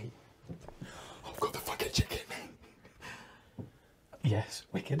 Mate. I've got the fucking chicken. Yes,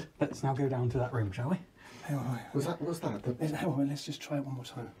 wicked. Let's now go down to that room, shall we? Hang on, Was that? hang on, let's just try it one more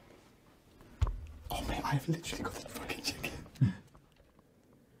time. Oh mate, I've literally got the fucking chicken.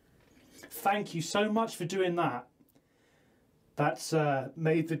 Thank you so much for doing that. That's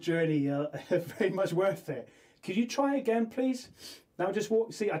made the journey very much worth it. Could you try again, please? Now just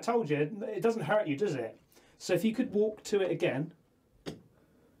walk. See, I told you, it doesn't hurt you, does it? So if you could walk to it again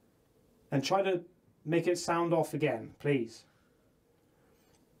and try to make it sound off again, please.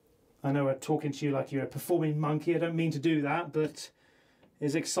 I know we're talking to you like you're a performing monkey. I don't mean to do that, but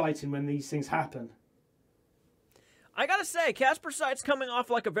it's exciting when these things happen. I gotta say, CARTSARTS coming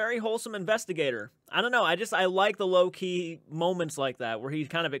off like a very wholesome investigator. I don't know, I like the low-key moments like that, where he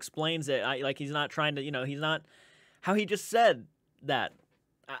kind of explains it, like he's not trying to, he's not, how he just said that.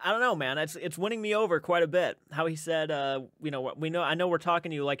 I don't know, man, it's winning me over quite a bit. How he said, I know we're talking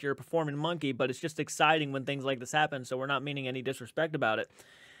to you like you're a performing monkey, but it's just exciting when things like this happen, so we're not meaning any disrespect about it.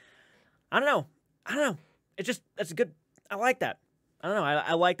 I don't know. That's good, I like that. I don't know,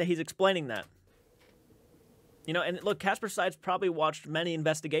 I like that he's explaining that. And look, CARTSARTS probably watched many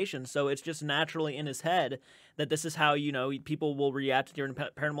investigations, so it's just naturally in his head that this is how, people will react during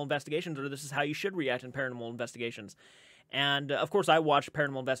paranormal investigations, or this is how you should react in paranormal investigations. And, of course, I watch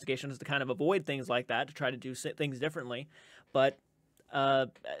paranormal investigations to kind of avoid things like that, to try to do things differently. But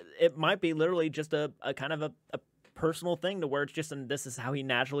it might be literally just a kind of a personal thing to where it's just, and this is how he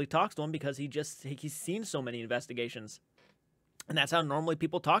naturally talks to him because he's seen so many investigations. And that's how normally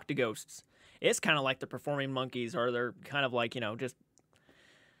people talk to ghosts. It's kind of like the performing monkeys, or they're kind of like, just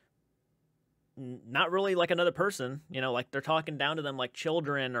not really like another person, like they're talking down to them like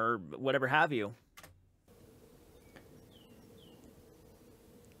children or whatever have you.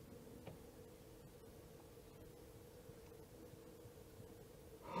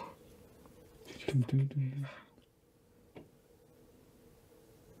 It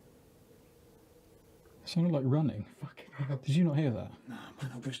sounded like running. Fucking hell. Did you not hear that? No,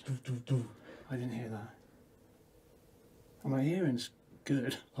 man, I didn't hear that. And my hearing's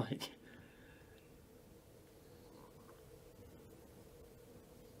good, like.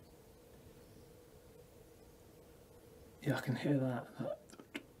 Yeah, I can hear that.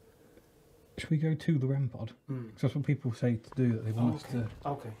 Should we go to the REM pod? Because that's what people say to do, that they want us to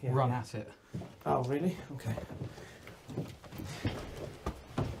run at it. Oh, really? Okay.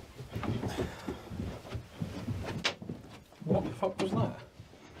 What the fuck was that?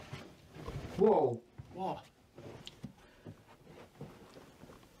 Whoa. What?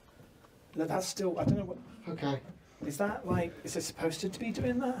 No, that's still, I don't know what. Okay. Is that like, is it supposed to be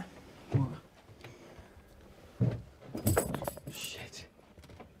doing that? What? Shit.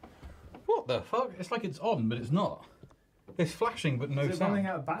 What the fuck? It's like it's on, but it's not. It's flashing, but no Is it sound. running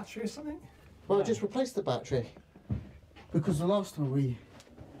out of battery or something? Well, just replace the battery. Because the last time we...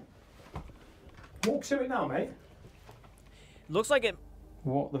 Walk to it now, mate. Looks like it.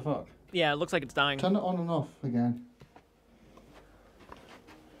 What the fuck? Yeah, it looks like it's dying. Turn it on and off again.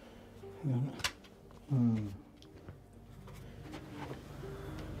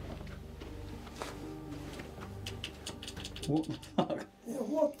 What the fuck? Yeah,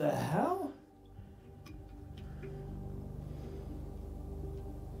 what the hell?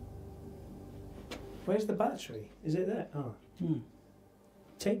 Where's the battery? Is it there? Oh.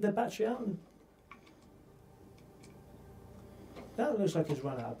 Take the battery out and... That looks like it's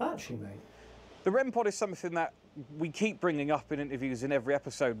run out of battery, mate. The REM pod is something that we keep bringing up in interviews in every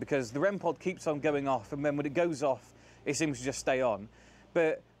episode, because the REM pod keeps on going off, and then when it goes off, it seems to just stay on.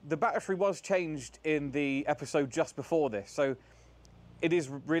 But the battery was changed in the episode just before this, so it is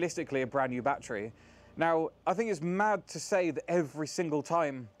realistically a brand new battery. Now, I think it's mad to say that every single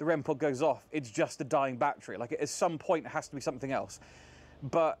time the REM pod goes off, it's just a dying battery. Like, at some point, it has to be something else.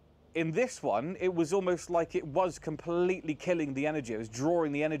 But in this one, it was almost like it was completely killing the energy. It was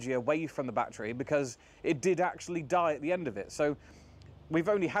drawing the energy away from the battery, because it did actually die at the end of it. So we've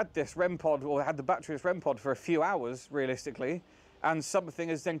only had this REM pod, or had the battery's REM pod, for a few hours, realistically, and something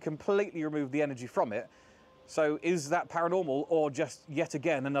has then completely removed the energy from it. So is that paranormal, or just yet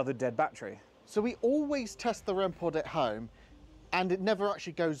again another dead battery? So we always test the REM pod at home, and it never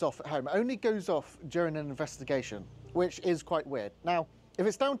actually goes off at home. It only goes off during an investigation, which is quite weird. Now, if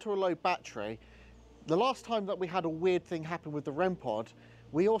it's down to a low battery, the last time that we had a weird thing happen with the REM pod,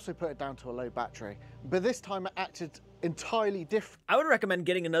 we also put it down to a low battery. But this time it acted entirely different. I would recommend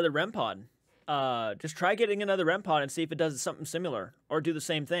getting another REM pod. Just try getting another REM pod and see if it does something similar, or do the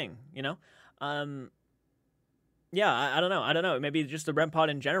same thing, Yeah, I don't know. Maybe just the REM pod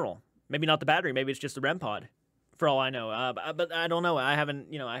in general. Maybe not the battery. Maybe it's just the REM pod, for all I know. But I don't know. I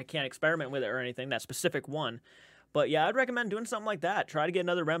haven't, I can't experiment with it or anything, that specific one. But yeah, I'd recommend doing something like that. Try to get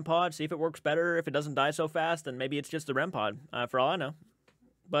another REM pod, see if it works better. If it doesn't die so fast, then maybe it's just the REM pod, for all I know.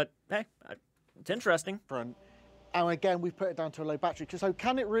 But hey, it's interesting. And again, we've put it down to a low battery. So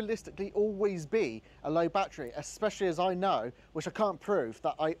can it realistically always be a low battery? Especially as I know, which I can't prove,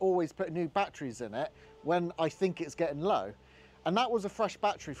 that I always put new batteries in it when I think it's getting low. And that was a fresh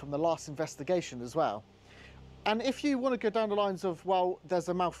battery from the last investigation as well. And if you want to go down the lines of, well, there's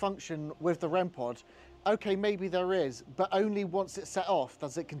a malfunction with the REM pod, okay, maybe there is, but only once it's set off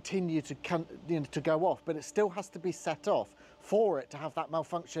does it continue to to go off. But it still has to be set off for it to have that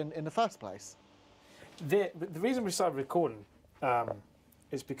malfunction in the first place. The reason we started recording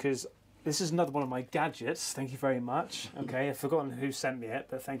is because this is another one of my gadgets. Thank you very much. Okay, I've forgotten who sent me it,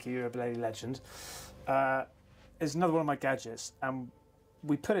 but thank you, you're a bloody legend. It's another one of my gadgets, and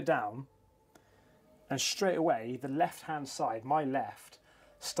we put it down, and straight away, the left-hand side, my left,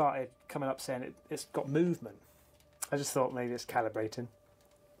 started coming up saying it's got movement. I just thought maybe it's calibrating.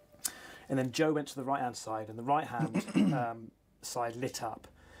 And then Joe went to the right-hand side, and the right-hand side lit up.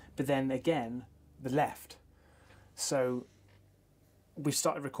 But then again, the left. So we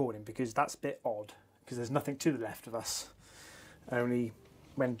started recording because that's a bit odd, because there's nothing to the left of us, only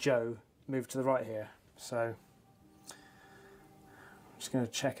when Joe moved to the right here. So I'm just going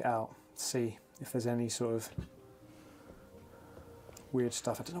to check it out, see if there's any sort of weird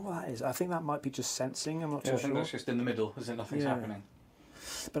stuff. I don't know what that is. I think that might be just sensing. I'm not too sure. I think that's just in the middle, as in nothing's happening.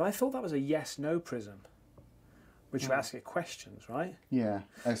 But I thought that was a yes-no prism, which you ask it questions, right? Yeah,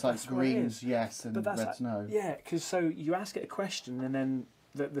 it's like greens yes and reds no. Yeah, because so you ask it a question, and then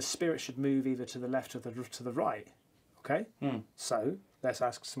the spirit should move either to the left or to the right. Okay. So let's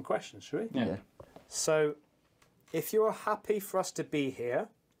ask some questions, shall we? Yeah. So, if you're happy for us to be here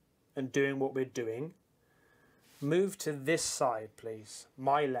and doing what we're doing, move to this side, please,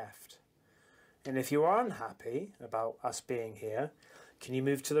 my left. And if you are unhappy about us being here, can you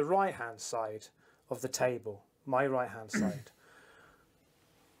move to the right-hand side of the table, my right-hand side?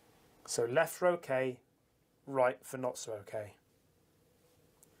 So left for okay, right for not so okay.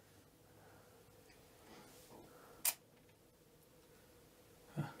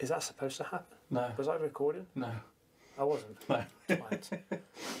 Is that supposed to happen? No. Was I recording? No. I wasn't. No. Right.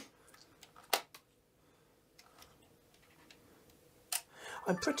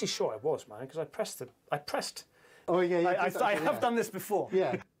 I'm pretty sure I was, man, because I pressed. Oh yeah, I have done this before.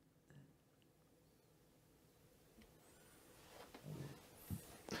 Yeah.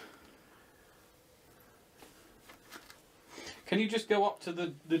 Can you just go up to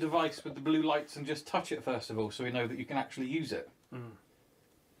the device with the blue lights and just touch it first of all, so we know that you can actually use it?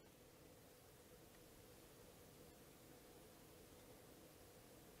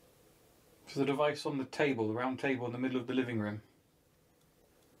 So the device on the table, the round table in the middle of the living room.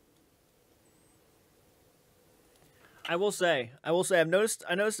 I will say, I noticed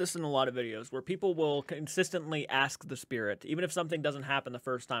this in a lot of videos where people will consistently ask the spirit, even if something doesn't happen the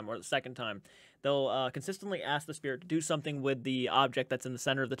first time or the second time, they'll consistently ask the spirit to do something with the object that's in the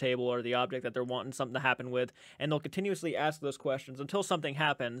center of the table or the object that they're wanting something to happen with, and they'll continuously ask those questions until something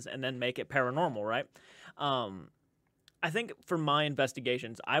happens and then make it paranormal, right? I think for my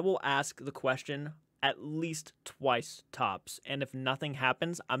investigations, I will ask the question at least twice tops, and if nothing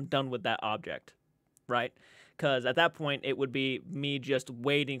happens, I'm done with that object, right? Because at that point, it would be me just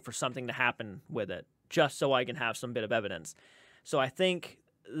waiting for something to happen with it, just so I can have some bit of evidence. So I think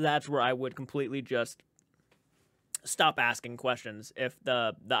that's where I would completely just stop asking questions if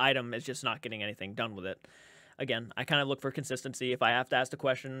the item is just not getting anything done with it. Again, I kind of look for consistency. If I have to ask the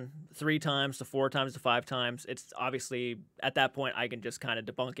question 3 times to 4 times to 5 times, it's obviously, at that point, I can just kind of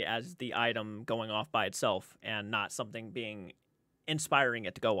debunk it as the item going off by itself and not something being inspiring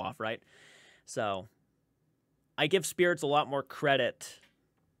it to go off, right? So I give spirits a lot more credit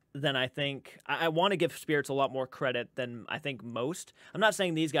than I think. I want to give spirits a lot more credit than I think most. I'm not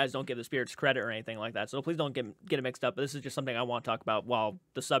saying these guys don't give the spirits credit or anything like that, so please don't get it mixed up. But this is just something I want to talk about while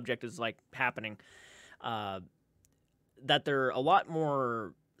the subject is like happening. That they're a lot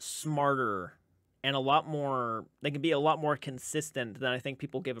more smarter and a lot more, they can be a lot more consistent than I think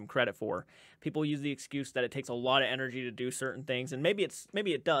people give them credit for. People use the excuse that it takes a lot of energy to do certain things, and maybe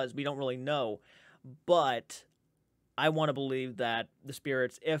it does, we don't really know. But I want to believe that the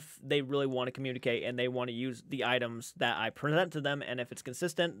spirits, if they really want to communicate and they want to use the items that I present to them, and if it's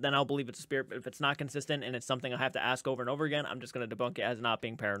consistent, then I'll believe it's a spirit. But if it's not consistent and it's something I have to ask over and over again, I'm just going to debunk it as not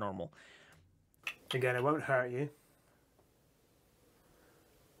being paranormal. Again, it won't hurt you.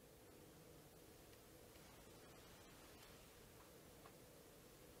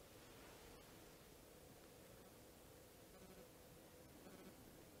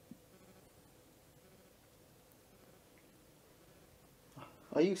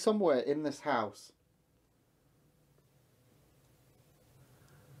 Are you somewhere in this house?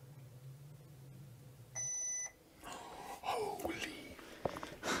 Holy.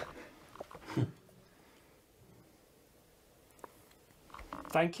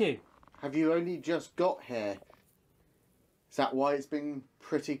 Thank you. Have you only just got here? Is that why it's been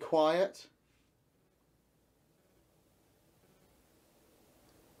pretty quiet?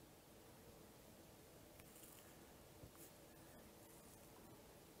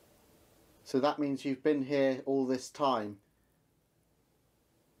 So that means you've been here all this time.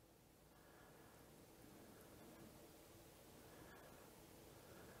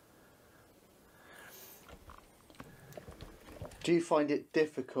 Do you find it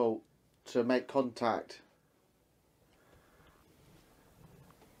difficult to make contact?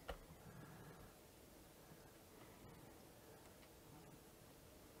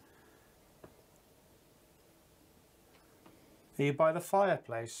 Are you by the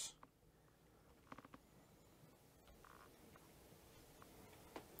fireplace?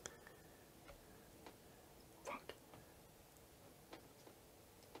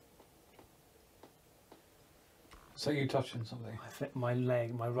 So you touching something? I think my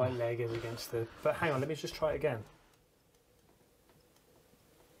right leg is against the... But hang on, let me just try it again.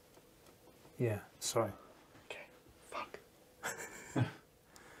 Yeah, sorry. Okay, fuck.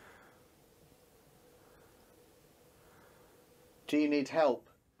 Do you need help?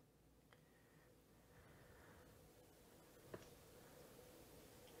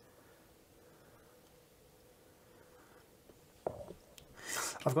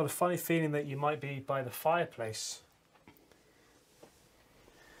 I've got a funny feeling that you might be by the fireplace.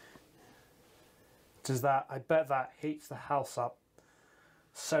 Does that... I bet that heats the house up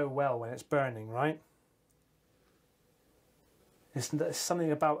so well when it's burning, right? It's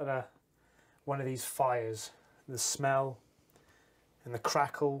something about one of these fires. The smell and the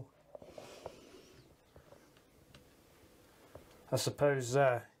crackle. I suppose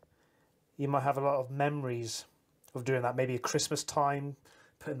you might have a lot of memories of doing that. Maybe at Christmas time,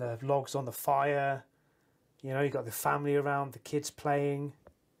 putting the logs on the fire. You know, you got the family around, the kids playing.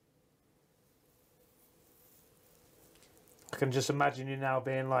 I can just imagine you now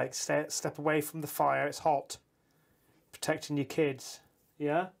being like, step away from the fire, it's hot. Protecting your kids,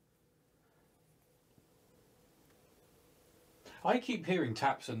 yeah? I keep hearing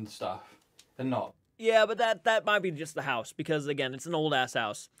taps and stuff, and not. Yeah, but that might be just the house, because again, it's an old ass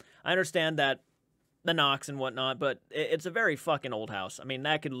house. I understand that the knocks and whatnot, but it's a very fucking old house. I mean,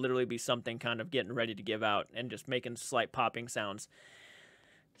 that could literally be something kind of getting ready to give out and just making slight popping sounds.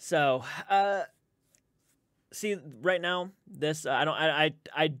 So, see, right now, this I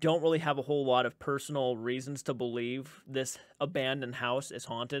don't really have a whole lot of personal reasons to believe this abandoned house is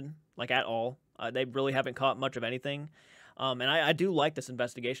haunted, like at all. They really haven't caught much of anything. And I do like this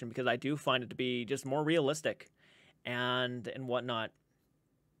investigation because I do find it to be just more realistic and whatnot.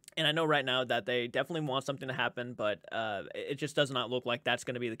 And I know right now that they definitely want something to happen, but it just does not look like that's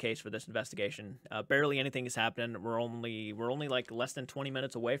going to be the case for this investigation. Barely anything is happening. We're only like less than 20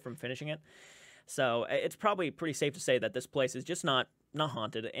 minutes away from finishing it. So it's probably pretty safe to say that this place is just not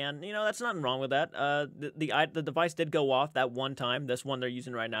haunted. And, you know, that's nothing wrong with that. The device did go off that one time, this one they're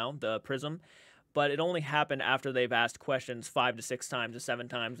using right now, the Prism. But it only happened after they've asked questions 5 to 6 times to 7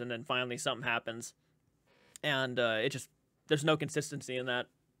 times, and then finally something happens. And there's no consistency in that.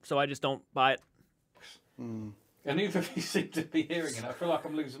 So I just don't buy it. And neither of you seem to be hearing it. I feel like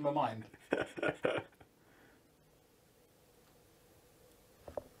I'm losing my mind.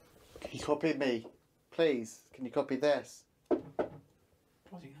 Can you copy me? Please, can you copy this?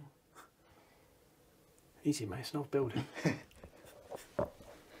 Bloody hell. Easy, mate, it's not building.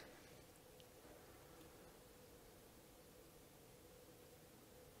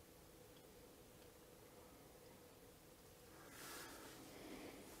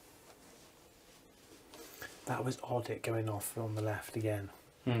 That was odd, it going off on the left again.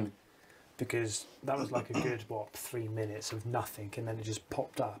 Because that was like a good, 3 minutes of nothing, and then it just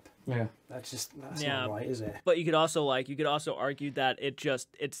popped up. Yeah. That's not right, is it? But you could also argue that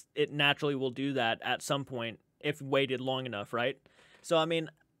it naturally will do that at some point if waited long enough, right? So I mean,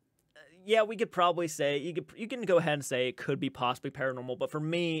 yeah, we could probably say you can go ahead and say it could be possibly paranormal, but for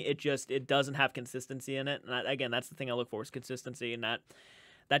me, it doesn't have consistency in it. And again, that's the thing I look for is consistency, and that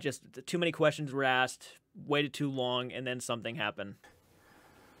just too many questions were asked, waited too long, and then something happened.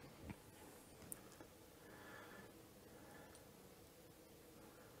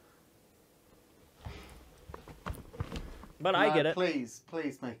 But I get it. Please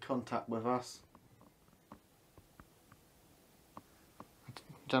make contact with us. You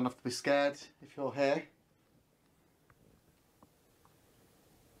don't have to be scared if you're here.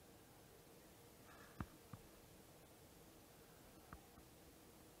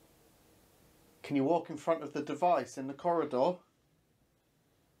 Can you walk in front of the device in the corridor?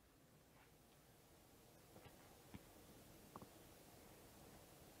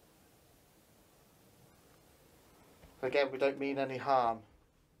 Again, we don't mean any harm.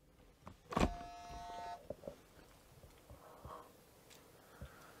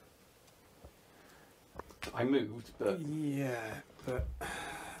 I moved, but... Yeah, but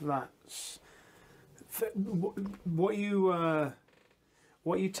That's what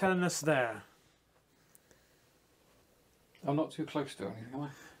you telling us there? I'm not too close to anything, am I?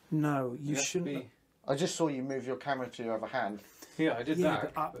 No, you shouldn't. Be... I just saw you move your camera to your other hand. Yeah, I did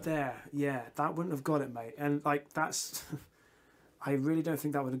that. But up there, yeah, that wouldn't have got it, mate. And like that's, I really don't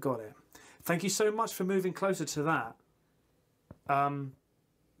think that would have got it. Thank you so much for moving closer to that.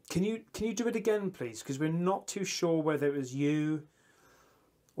 Can you do it again, please? Because we're not too sure whether it was you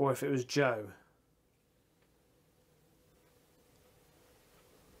or if it was Joe.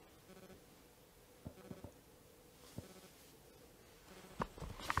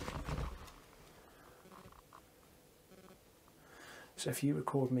 So if you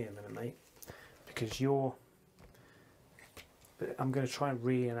record me a minute, mate, because I'm going to try and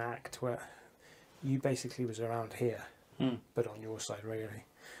reenact where you basically was around here, but on your side, really.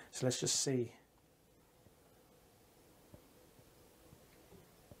 So let's just see.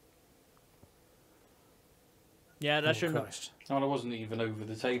 Yeah, that shouldn't have... Oh, I wasn't even over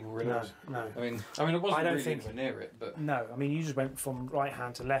the table, really. No, no. I mean, it wasn't really anywhere near it, but... No, I mean, you just went from right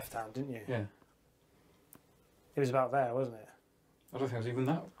hand to left hand, didn't you? Yeah. It was about there, wasn't it? I don't think I was even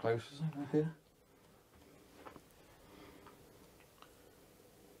that close, was I? Here.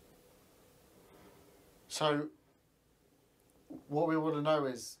 So, what we want to know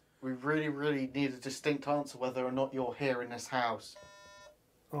is, we really, really need a distinct answer whether or not you're here in this house.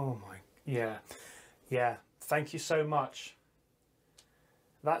 Oh my, yeah. Yeah, thank you so much.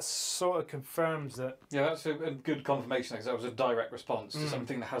 That sort of confirms that... Yeah, that's a good confirmation, because that was a direct response to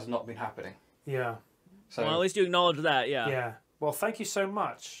something that has not been happening. Yeah. So, well, at least you acknowledge that, yeah. Yeah. Well, thank you so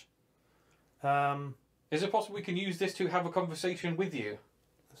much. Is it possible we can use this to have a conversation with you?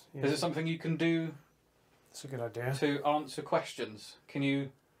 Yeah. Is it something you can do? That's a good idea. To answer questions? Can you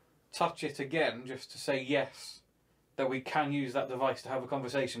touch it again just to say yes, that we can use that device to have a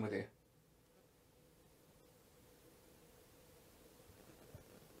conversation with you?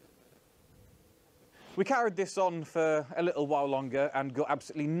 We carried this on for a little while longer and got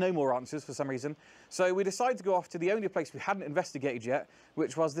absolutely no more answers for some reason. So we decided to go off to the only place we hadn't investigated yet,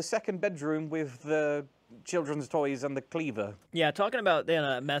 which was the second bedroom with the children's toys and the cleaver. Yeah, talking about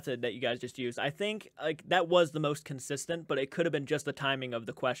the method that you guys just used, I think like that was the most consistent, but it could have been just the timing of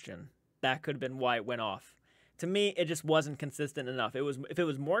the question. That could have been why it went off. To me, it just wasn't consistent enough. If it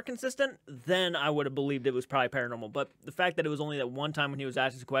was more consistent, then I would have believed it was probably paranormal. But the fact that it was only that one time when he was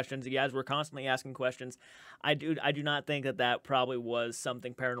asking questions, you guys were constantly asking questions, I do not think that probably was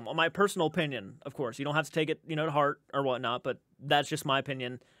something paranormal. My personal opinion, of course. You don't have to take it, to heart or whatnot, but that's just my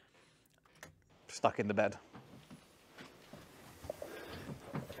opinion. Stuck in the bed.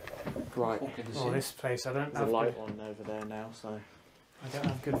 Right. Oh, this place, I don't There's have a light on over there now, so... I don't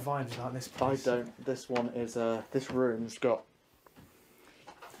have good vibes about this place. I don't. This one is, this room's got...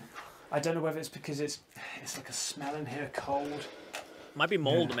 I don't know whether it's because it's like a smell in here, cold. Might be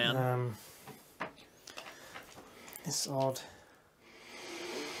mold, man. It's odd.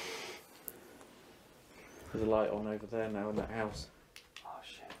 There's a light on over there now in that house. Oh,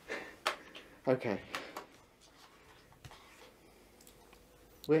 shit. Okay.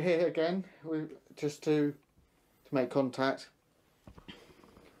 We're here again, just to make contact.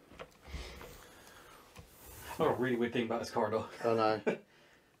 Oh, a really weird thing about this corridor. Oh no.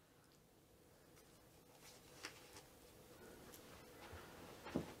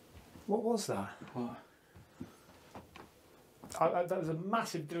 What was that? What? That was a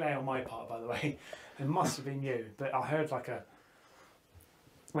massive delay on my part, by the way. It must have been you, but I heard like a...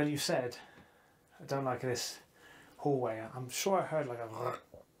 When you said, I don't like this hallway, I'm sure I heard like a...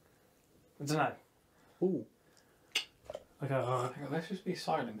 I don't know. Ooh. Like a... Hang on, let's just be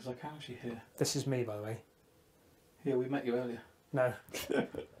silent, because I can't actually hear. This is me, by the way. Yeah, we met you earlier. No.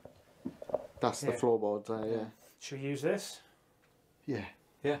 That's the floorboard there, yeah. Should we use this? Yeah.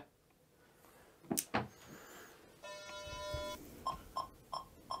 Yeah.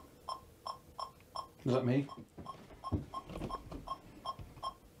 Is that me?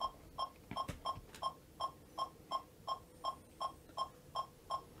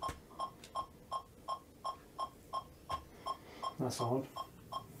 That's odd.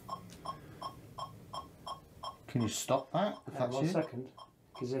 Can you stop that? If that's 1 you? second.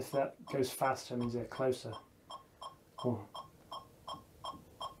 Because if that goes faster, it means they're closer. Oh.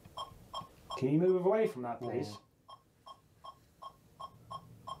 Can you move away from that, please?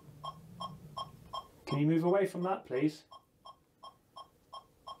 Can you move away from that, please?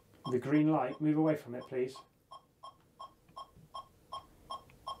 The green light, move away from it, please.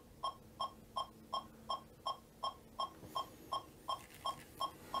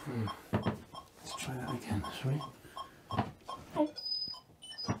 Let's try that again, shall we? Oh.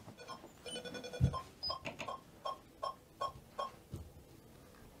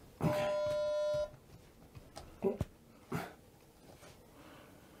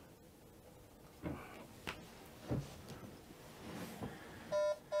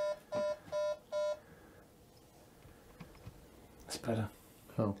 better.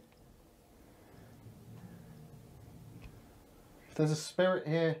 Cool. If there's a spirit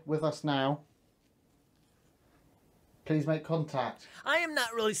here with us now, please make contact. I am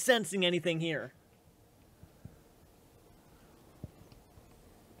not really sensing anything here.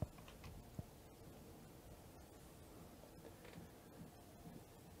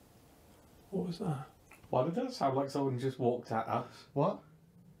 What was that? Why did that sound like someone just walked at us? What?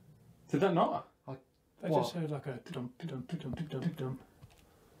 Did that not? I just heard like a dum dum dum dum dum dum.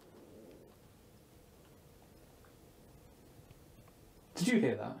 Did you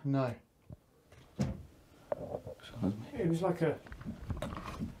hear that? No. It was like a...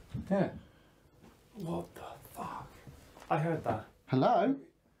 Yeah. What the fuck? I heard that. Hello?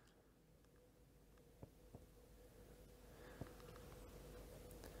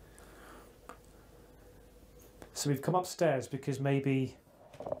 So we've come upstairs because maybe,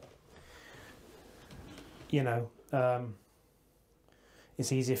 you know,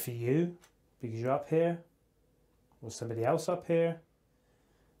 it's easier for you because you're up here, or somebody else up here,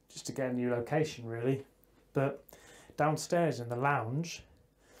 just to get a new location really. But downstairs in the lounge,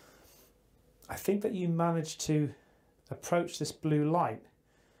 I think that you managed to approach this blue light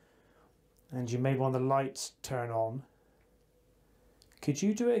and you made one of the lights turn on. Could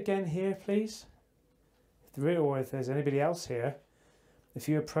you do it again here, please? Or if there's anybody else here, if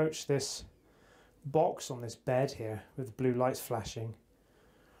you approach this box on this bed here with the blue lights flashing,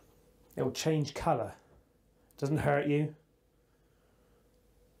 it will change colour. Doesn't hurt you.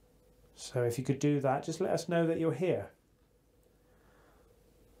 So if you could do that, just let us know that you're here.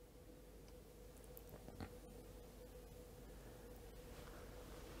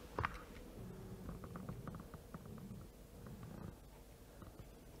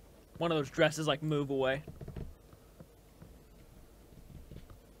 One of those dresses like move away.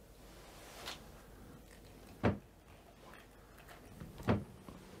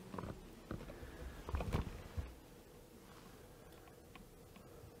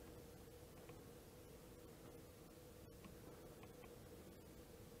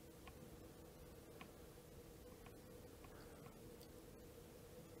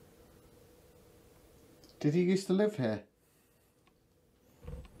 Did you used to live here?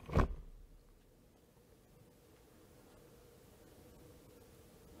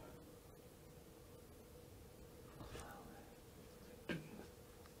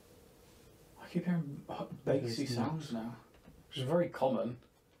 I keep hearing bassy sounds now, which is very common.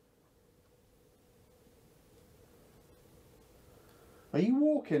 Are you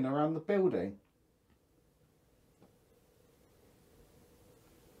walking around the building?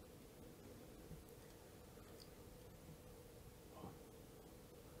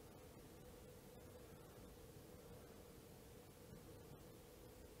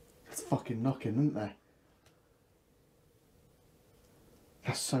 It's fucking knocking, isn't there?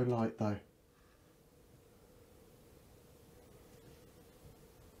 That's so light though.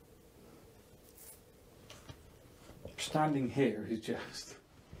 Standing here is just...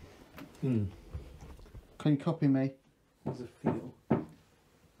 Can you copy me? What does it feel?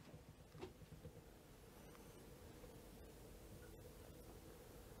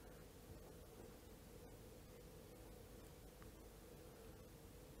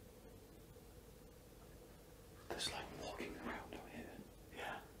 There's like walking around out here.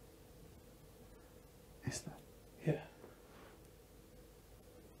 Yeah. Is that? Yeah.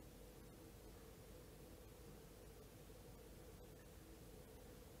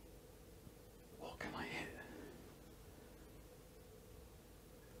 What can I hear?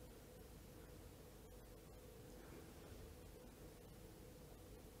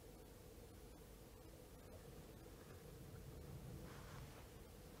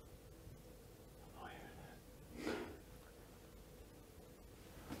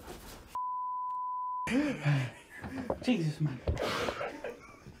 Jesus, man.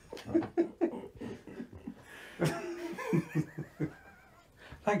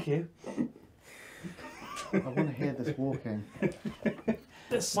 Thank you. I want to hear this walking.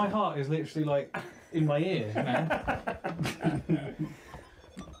 My heart is literally like in my ear, man.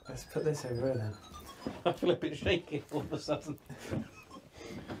 Let's put this over here then. I feel a bit shaky all of a sudden.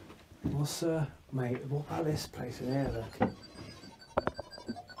 What's mate, what about this place in here, look?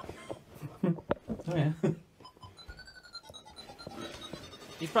 Oh yeah.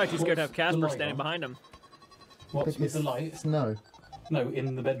 He's probably too scared to have What's the Casper light standing on? behind him. What's with the light? No. No,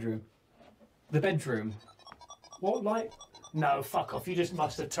 in the bedroom. The bedroom. What light? No, fuck off, you just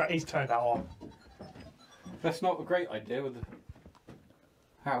must have he's turned that on. That's not a great idea with the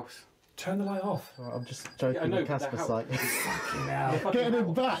house. Turn the light off. Right, I'm just joking Yeah, I know, with but Casper how- site. Fucking hell. Getting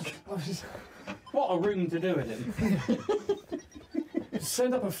him back! I was just... What a room to do it in.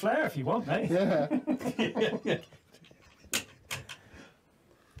 Send up a flare if you want, mate. Yeah. Did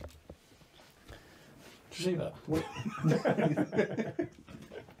you see that?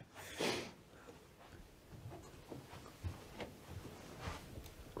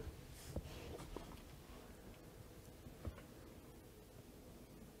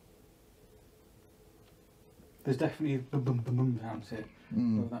 There's definitely boom boom boom boom sounds here.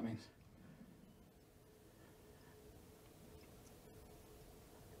 Whatever that means.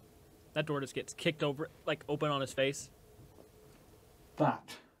 That door just gets kicked over, like open on his face.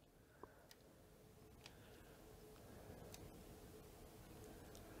 That.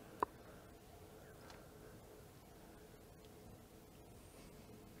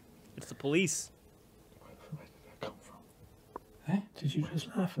 It's the police. Where did that come from? Eh? Did you just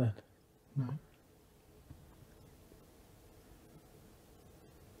laugh then? No.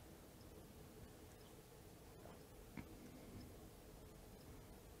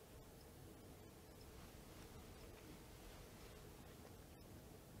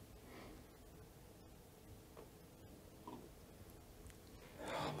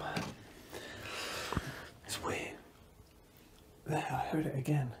 It's weird. There, I heard it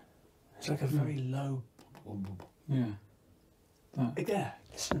again. It's like a very low. Yeah. That. There,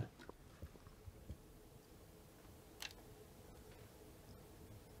 listen.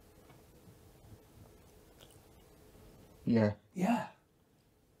 Yeah. Yeah.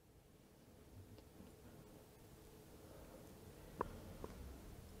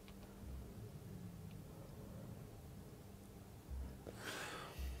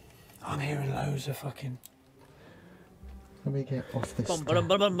 I'm hearing loads of fucking. Let me get off this. Bum, bum,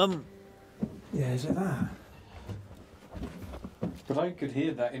 bum, bum, bum. Yeah, is it that? But I could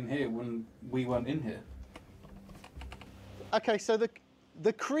hear that in here when we weren't in here. Okay, so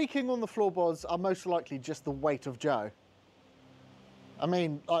the creaking on the floorboards are most likely just the weight of Joe. I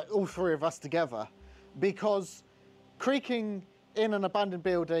mean, like all three of us together, because creaking in an abandoned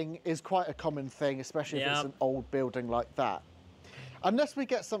building is quite a common thing, especially if it's an old building like that. Unless we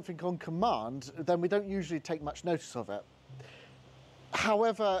get something on command, then we don't usually take much notice of it.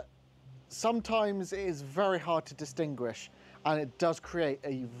 However, sometimes it is very hard to distinguish, and it does create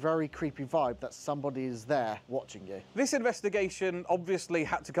a very creepy vibe that somebody is there watching you. This investigation obviously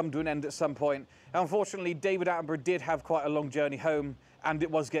had to come to an end at some point. Unfortunately, David Attenborough did have quite a long journey home, and it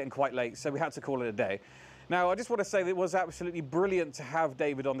was getting quite late, so we had to call it a day. Now, I just want to say that it was absolutely brilliant to have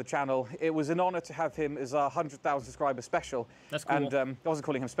David on the channel. It was an honour to have him as our 100,000 subscriber special. That's cool. And I wasn't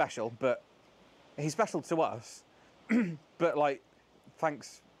calling him special, but he's special to us. But, like,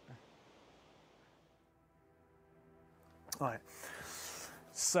 thanks. Right.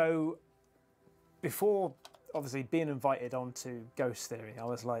 So, before obviously being invited onto Ghost Theory, I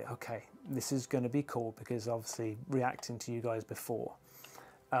was like, okay, this is going to be cool because obviously reacting to you guys before.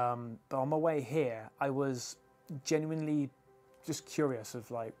 But on my way here, I was genuinely just curious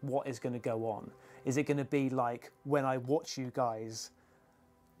of like, what is going to go on? Is it going to be like when I watch you guys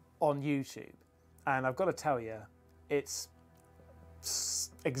on YouTube? And I've got to tell you, it's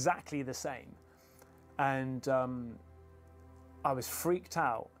exactly the same. And I was freaked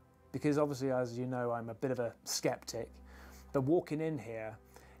out because obviously, as you know, I'm a bit of a skeptic. But walking in here,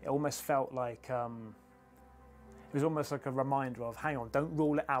 it almost felt like it was almost like a reminder of, hang on, don't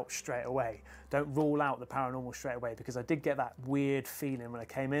rule it out straight away. Don't rule out the paranormal straight away, because I did get that weird feeling when I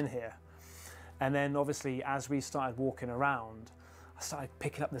came in here. And then obviously, as we started walking around, I started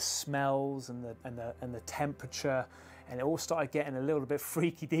picking up the smells and the temperature, and it all started getting a little bit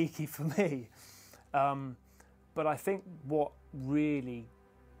freaky deaky for me. But I think what really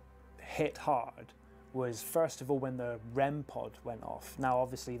hit hard was, first of all, when the REM pod went off. Now,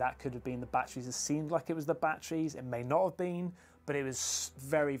 obviously, that could have been the batteries. It seemed like it was the batteries. It may not have been, but it was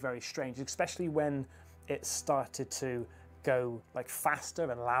very, very strange, especially when it started to go like faster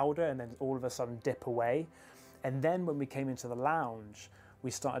and louder and then all of a sudden dip away. And then when we came into the lounge,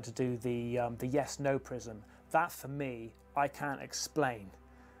 we started to do the yes-no prism. That, for me, I can't explain.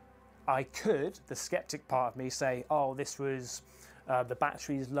 I could, the skeptic part of me, say, oh, this was the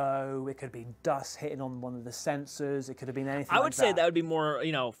battery's low, it could be dust hitting on one of the sensors, it could have been anything I would like say that would be more,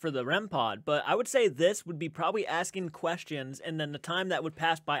 you know, for the REM pod, but I would say this would be probably asking questions, and then the time that would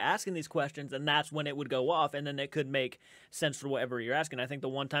pass by asking these questions, and that's when it would go off, and then it could make sense for whatever you're asking. I think the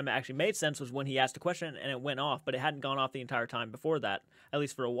one time it actually made sense was when he asked a question and it went off, but it hadn't gone off the entire time before that, at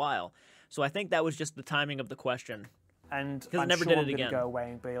least for a while. So I think that was just the timing of the question. And I'm never sure did it I'm again. Go away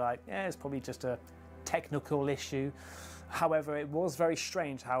and be like, yeah, it's probably just a technical issue. However, it was very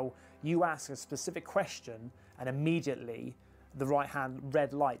strange how you ask a specific question and immediately the right-hand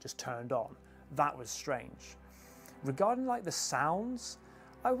red light just turned on. That was strange. regarding like the sounds,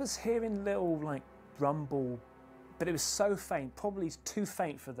 I was hearing little like rumble, but it was so faint, probably too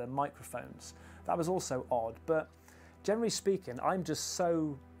faint for the microphones. That was also odd, but generally speaking, I'm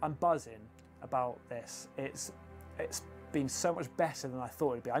buzzing about this. It's been so much better than I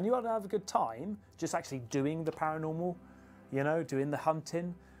thought it'd be. I knew I'd have a good time just actually doing the paranormal, you know, doing the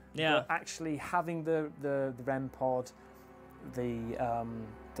hunting. Yeah. But actually having the REM pod, the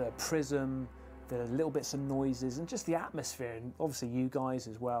prism, the little bits of noises, and just the atmosphere, and obviously you guys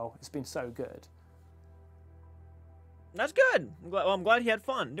as well. It's been so good. That's good. I'm glad he had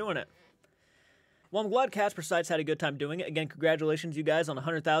fun doing it. Well, I'm glad JCARTSARTS had a good time doing it. Again, congratulations, you guys, on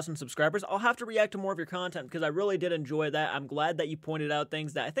 100,000 subscribers. I'll have to react to more of your content because I really did enjoy that. I'm glad that you pointed out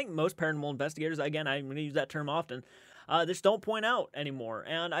things that I think most paranormal investigators, again, I'm going to use that term often, just don't point out anymore.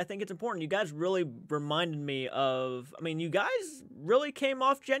 And I think it's important. You guys really reminded me of, I mean, you guys really came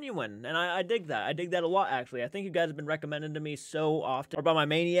off genuine, and I dig that. I dig that a lot, actually. I think you guys have been recommended to me so often. Or about my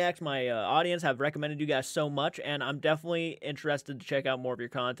maniacs, my audience have recommended you guys so much, and I'm definitely interested to check out more of your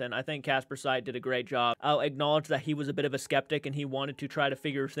content. I think JCARTSARTS did a great job. I'll acknowledge that he was a bit of a skeptic, and he wanted to try to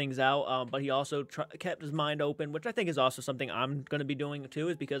figure things out, but he also kept his mind open, which I think is also something I'm going to be doing, too,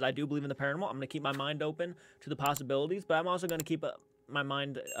 is because I do believe in the paranormal. I'm going to keep my mind open to the possibilities, but I'm also going to keep my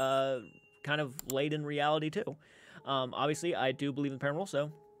mind kind of laid in reality too. Obviously, I do believe in the paranormal,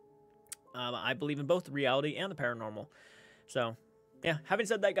 so I believe in both the reality and the paranormal. So, yeah, having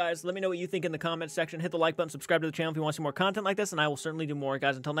said that, guys, let me know what you think in the comments section. Hit the like button, subscribe to the channel if you want to see more content like this, and I will certainly do more.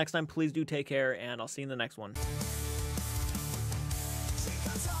 Guys, until next time, please do take care, and I'll see you in the next one.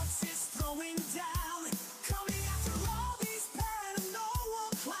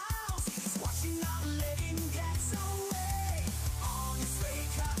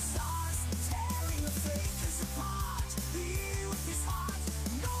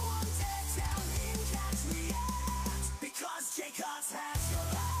 JCARTS has your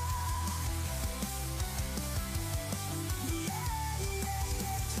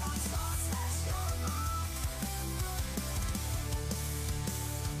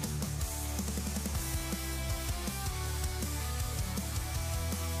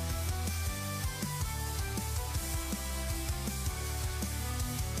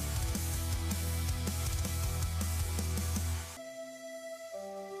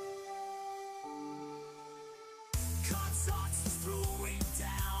JCARTSARTS is throwing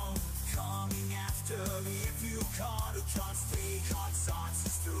down, coming after me. If you can't stay, JCARTSARTS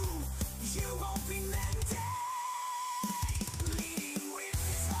is through. You won't be let down.